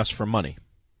asking us for money?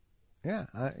 Yeah,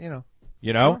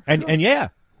 Sure. And yeah,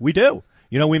 we do.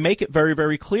 We make it very,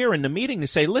 very clear in the meeting to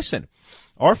say, listen,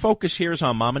 our focus here is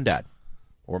on mom and dad,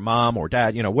 or mom or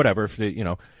dad, whatever.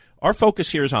 Our focus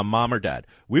here is on mom or dad.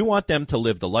 We want them to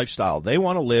live the lifestyle they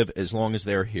want to live as long as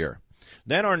they're here.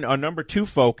 Then our number two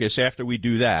focus after we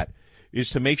do that is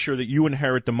to make sure that you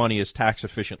inherit the money as tax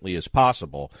efficiently as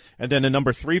possible. And then the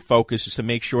number three focus is to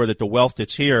make sure that the wealth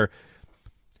that's here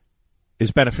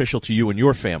is beneficial to you and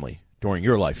your family during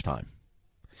your lifetime.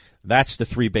 That's the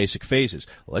three basic phases.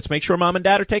 Let's make sure mom and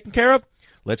dad are taken care of.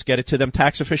 Let's get it to them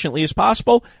tax efficiently as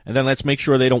possible. And then let's make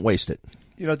sure they don't waste it.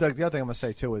 Doug, the other thing I'm going to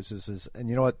say, too, is and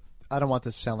you know what? I don't want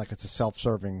this to sound like it's a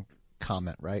self-serving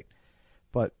comment, right?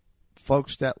 But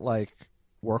folks that,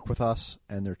 work with us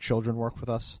and their children work with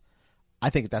us, I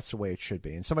think that's the way it should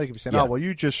be. And somebody could be saying, oh, well,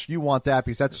 you want that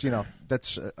because that's,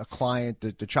 that's a client,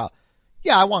 the child.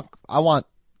 Yeah, I want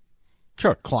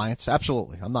sure clients.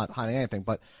 Absolutely. I'm not hiding anything.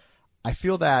 But I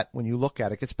feel that when you look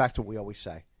at it, it gets back to what we always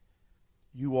say.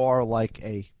 You are like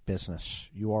a business.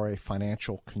 You are a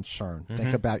financial concern. Mm-hmm.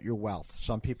 Think about your wealth.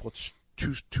 Some people it's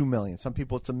 $2 million. Some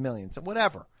people it's $1 million.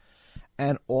 Whatever.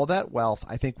 And all that wealth,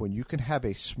 I think when you can have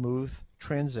a smooth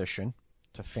transition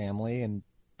to family and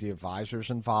the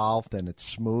advisor's involved, and it's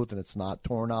smooth and it's not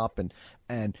torn up,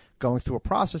 and going through a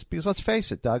process. Because let's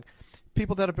face it, Doug,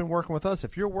 people that have been working with us,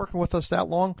 if you're working with us that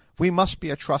long, we must be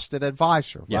a trusted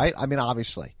advisor, right? I mean,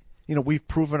 obviously, we've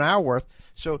proven our worth,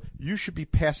 so you should be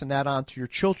passing that on to your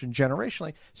children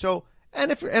generationally. So,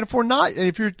 and if we're not, and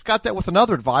if you've got that with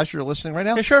another advisor you're listening right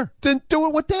now, sure, then do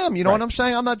it with them. You know what I'm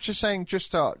saying? I'm not just saying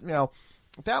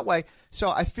that way. So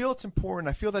I feel it's important.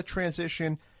 I feel that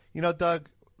transition. Doug,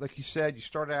 like you said, you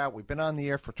started out, we've been on the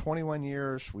air for 21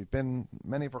 years.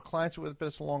 Many of our clients are with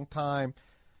us a long time.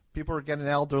 People are getting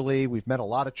elderly. We've met a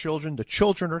lot of children. The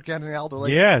children are getting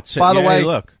elderly. Yeah. By the way,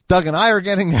 look, Doug and I are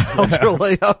getting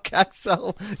elderly. Okay.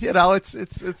 So,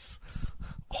 it's.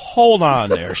 Hold on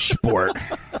there, sport.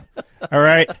 All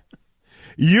right.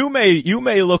 You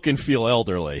may look and feel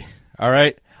elderly. All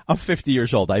right. I'm 50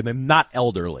 years old. I'm not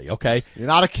elderly, okay? You're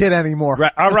not a kid anymore.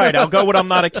 Right, all right, I'll go with I'm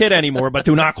not a kid anymore, but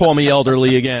do not call me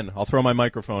elderly again. I'll throw my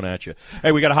microphone at you.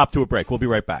 Hey, we got to hop to a break. We'll be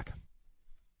right back.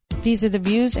 These are the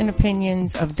views and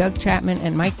opinions of Doug Chapman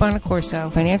and Mike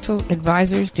Bonacorso. Financial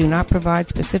advisors do not provide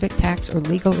specific tax or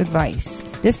legal advice.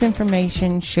 This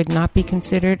information should not be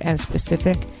considered as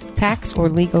specific tax or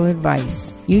legal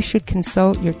advice. You should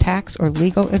consult your tax or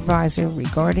legal advisor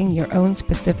regarding your own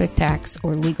specific tax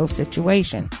or legal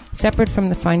situation, separate from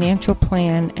the financial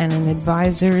plan and an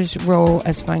advisor's role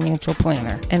as financial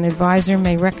planner. An advisor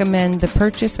may recommend the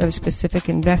purchase of specific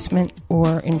investment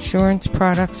or insurance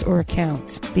products or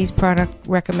accounts. These product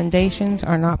recommendations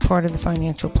are not part of the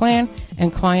financial plan,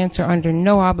 and clients are under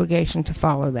no obligation to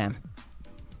follow them.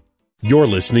 You're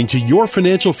listening to Your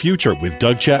Financial Future with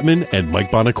Doug Chapman and Mike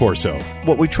Bonacorso.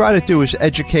 What we try to do is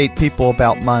educate people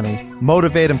about money,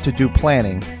 motivate them to do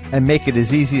planning, and make it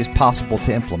as easy as possible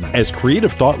to implement. As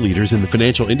creative thought leaders in the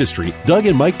financial industry, Doug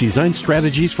and Mike design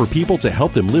strategies for people to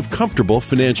help them live comfortable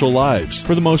financial lives.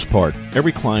 For the most part,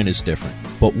 every client is different.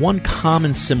 But one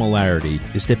common similarity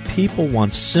is that people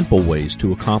want simple ways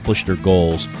to accomplish their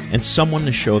goals and someone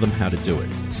to show them how to do it.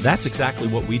 That's exactly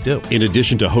what we do. In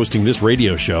addition to hosting this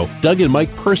radio show, Doug and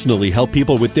Mike personally help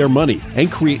people with their money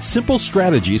and create simple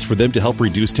strategies for them to help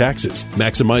reduce taxes,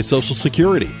 maximize Social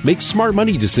Security, make smart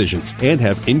money decisions, and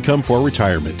have income for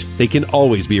retirement. They can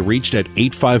always be reached at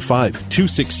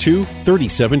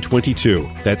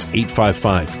 855-262-3722. That's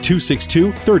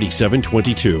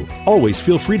 855-262-3722. Always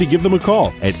feel free to give them a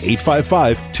call at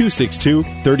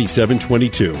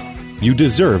 855-262-3722. You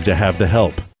deserve to have the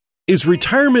help. Is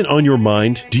retirement on your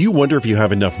mind? Do you wonder if you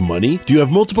have enough money? Do you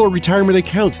have multiple retirement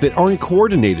accounts that aren't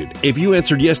coordinated? If you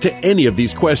answered yes to any of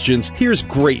these questions, here's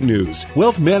great news.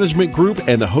 Wealth Management Group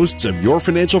and the hosts of Your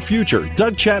Financial Future,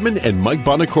 Doug Chapman and Mike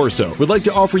Bonacorso, would like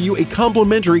to offer you a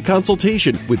complimentary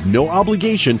consultation with no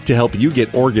obligation to help you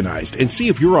get organized and see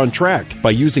if you're on track.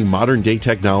 By using modern-day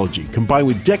technology combined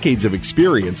with decades of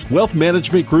experience, Wealth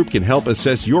Management Group can help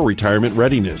assess your retirement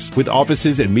readiness. With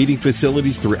offices and meeting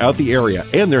facilities throughout the area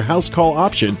and their house call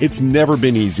option, it's never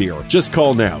been easier. Just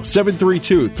call now,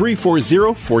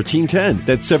 732-340-1410.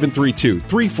 That's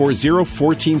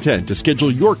 732-340-1410 to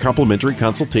schedule your complimentary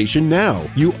consultation now.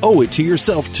 You owe it to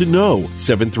yourself to know.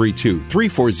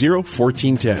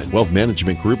 732-340-1410. Wealth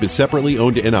Management Group is separately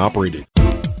owned and operated.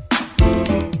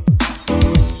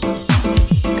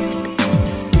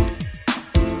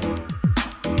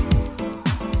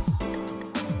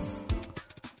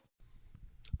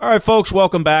 All right, folks,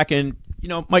 welcome back. And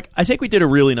Mike, I think we did a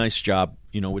really nice job,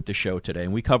 with the show today.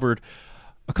 And we covered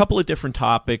a couple of different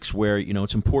topics where,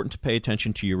 it's important to pay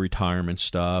attention to your retirement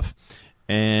stuff,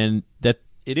 and that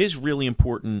it is really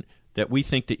important that we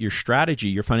think that your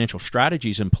financial strategy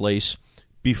is in place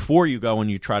before you go and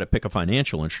you try to pick a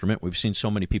financial instrument. We've seen so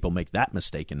many people make that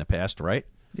mistake in the past, right?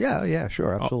 Yeah,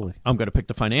 sure, absolutely. I'm going to pick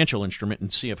the financial instrument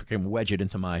and see if I can wedge it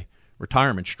into my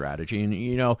retirement strategy. And,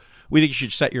 we think you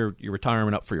should set your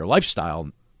retirement up for your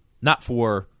lifestyle, not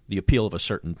for the appeal of a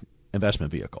certain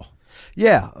investment vehicle.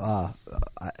 Yeah.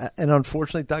 And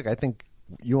unfortunately, Doug, I think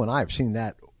you and I have seen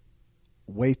that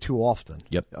way too often.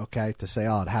 Yep. Okay, to say,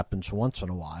 it happens once in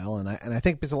a while. And I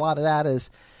think because a lot of that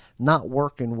is not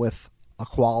working with a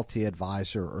quality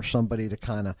advisor or somebody to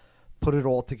kind of put it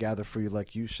all together for you,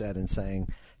 like you said, and saying,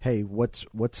 hey, what's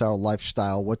our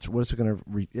lifestyle? What is it going to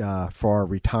for our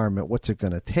retirement? What's it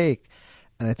going to take?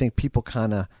 And I think people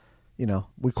kind of,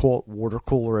 we call it water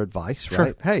cooler advice,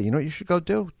 right? Sure. Hey, you should go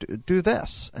do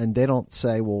this. And they don't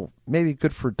say, well, maybe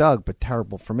good for Doug, but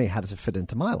terrible for me. How does it fit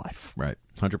into my life? Right.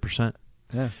 100%.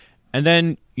 Yeah. And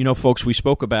then, folks, we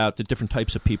spoke about the different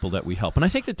types of people that we help. And I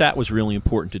think that was really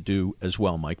important to do as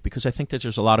well, Mike, because I think that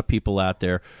there's a lot of people out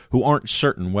there who aren't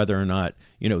certain whether or not,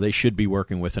 they should be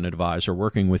working with an advisor,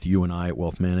 working with you and I at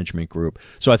Wealth Management Group.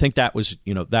 So I think that was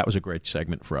a great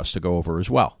segment for us to go over as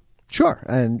well. Sure.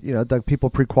 And, Doug, people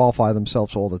pre-qualify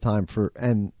themselves all the time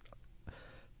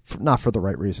not for the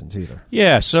right reasons either.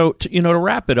 Yeah. So, to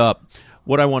wrap it up,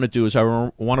 what I want to do is I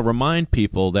want to remind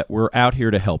people that we're out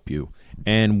here to help you.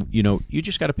 And, you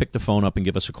just got to pick the phone up and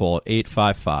give us a call at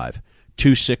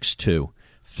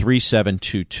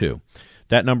 855-262-3722.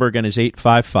 That number again is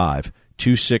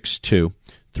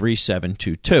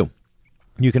 855-262-3722.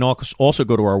 You can also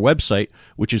go to our website,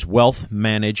 which is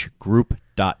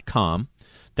wealthmanagegroup.com.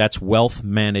 That's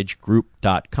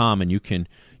wealthmanagegroup.com, and you can,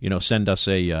 send us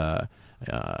a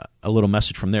little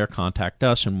message from there, contact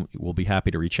us, and we'll be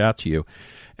happy to reach out to you.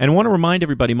 And I want to remind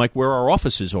everybody, Mike, where our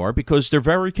offices are, because they're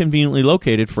very conveniently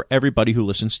located for everybody who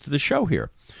listens to the show here.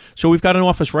 So we've got an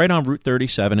office right on Route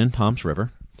 37 in Toms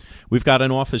River. We've got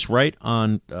an office right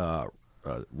on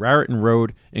Raritan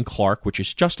Road in Clark, which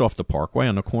is just off the Parkway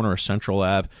on the corner of Central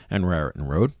Ave and Raritan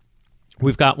Road.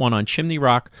 We've got one on Chimney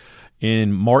Rock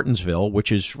in Martinsville,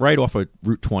 which is right off of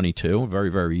Route 22, very,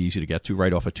 very easy to get to,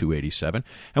 right off of 287.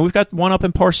 And we've got one up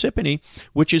in Parsippany,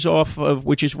 which is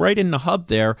right in the hub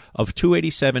there of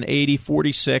 287, 80,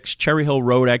 46, Cherry Hill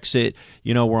Road exit.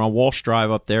 We're on Walsh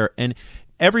Drive up there. And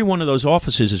every one of those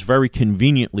offices is very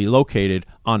conveniently located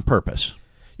on purpose.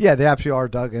 Yeah, they absolutely are,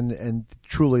 Doug, and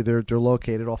truly they're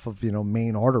located off of,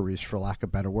 main arteries, for lack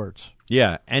of better words.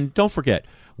 Yeah, and don't forget,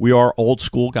 we are old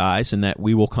school guys in that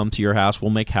we will come to your house.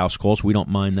 We'll make house calls. We don't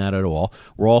mind that at all.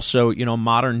 We're also,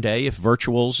 modern day. If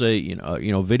virtual's,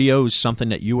 video is something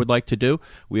that you would like to do,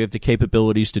 we have the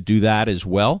capabilities to do that as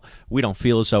well. We don't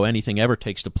feel as though anything ever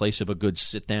takes the place of a good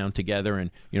sit down together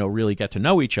and, really get to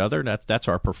know each other. That's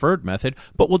our preferred method,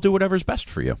 but we'll do whatever's best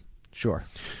for you. Sure.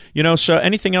 So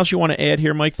anything else you want to add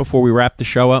here, Mike, before we wrap the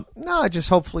show up? No, just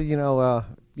hopefully,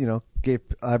 gave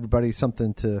everybody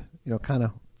something to, kind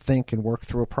of think and work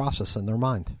through a process in their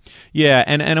mind. Yeah,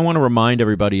 and I want to remind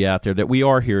everybody out there that we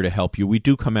are here to help you. We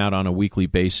do come out on a weekly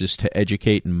basis to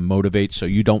educate and motivate so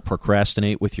you don't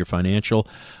procrastinate with your financial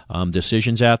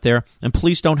decisions out there. And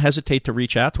please don't hesitate to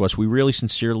reach out to us. We really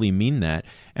sincerely mean that.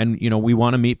 And, we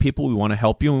want to meet people. We want to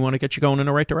help you. And we want to get you going in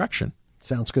the right direction.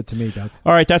 Sounds good to me, Doug.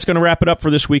 All right, that's going to wrap it up for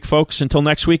this week, folks. Until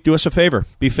next week, do us a favor.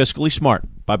 Be fiscally smart.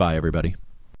 Bye-bye, everybody.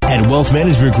 At Wealth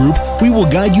Management Group, we will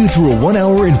guide you through a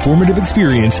 1-hour informative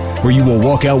experience where you will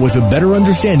walk out with a better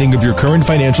understanding of your current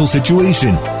financial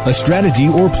situation, a strategy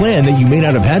or plan that you may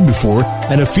not have had before,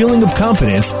 and a feeling of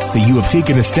confidence that you have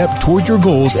taken a step toward your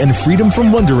goals and freedom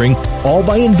from wondering, all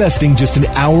by investing just an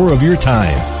hour of your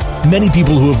time. Many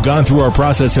people who have gone through our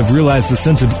process have realized a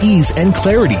sense of ease and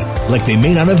clarity like they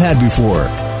may not have had before.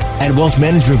 At Wealth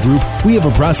Management Group, we have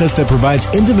a process that provides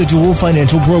individual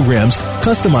financial programs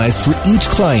customized for each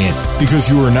client because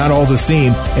you are not all the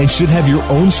same and should have your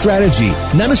own strategy,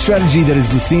 not a strategy that is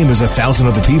the same as 1,000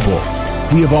 other people.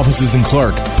 We have offices in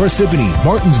Clark, Parsippany,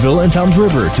 Martinsville, and Toms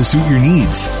River to suit your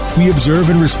needs. We observe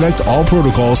and respect all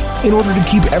protocols in order to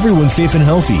keep everyone safe and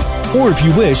healthy. Or if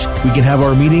you wish, we can have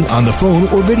our meeting on the phone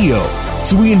or video.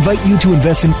 So we invite you to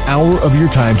invest an hour of your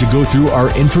time to go through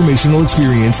our informational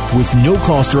experience with no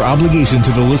cost or obligation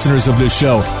to the listeners of this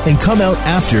show and come out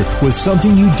after with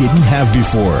something you didn't have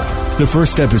before. The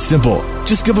first step is simple.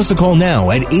 Just give us a call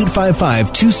now at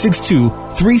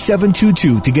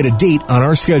 855-262-3722 to get a date on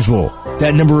our schedule.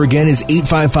 That number again is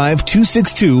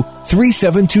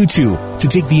 855-262-3722 to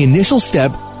take the initial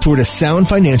step toward a sound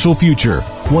financial future.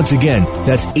 Once again,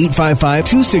 that's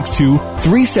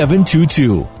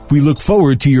 855-262-3722. We look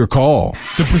forward to your call.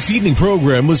 The preceding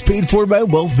program was paid for by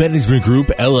Wealth Management Group,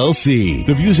 LLC.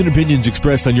 The views and opinions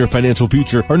expressed on your financial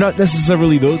future are not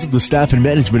necessarily those of the staff and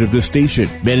management of this station.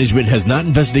 Management has not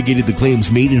investigated the claims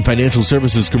made in financial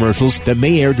services commercials that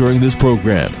may air during this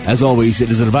program. As always, it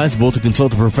is advisable to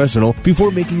consult a professional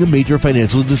before making a major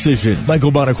financial decision.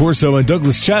 Michael Bonacorso and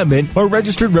Douglas Chapman are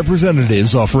registered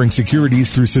representatives offering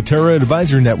securities through Cetera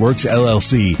Advisor Networks,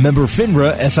 LLC. Member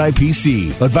FINRA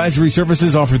SIPC. Advisory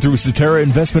services offered through Cetera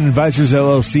Investment Advisors,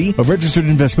 LLC, a registered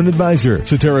investment advisor.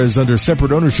 Cetera is under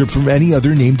separate ownership from any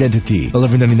other named entity.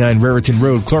 1199 Raritan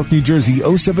Road, Clark, New Jersey,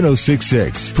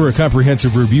 07066. For a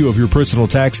comprehensive review of your personal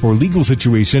tax or legal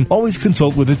situation, always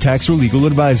consult with a tax or legal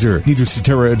advisor. Neither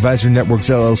Cetera Advisor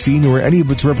Networks, LLC, nor any of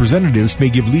its representatives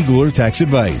may give legal or tax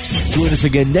advice. Join us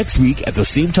again next week at the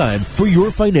same time for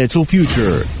your financial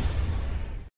future.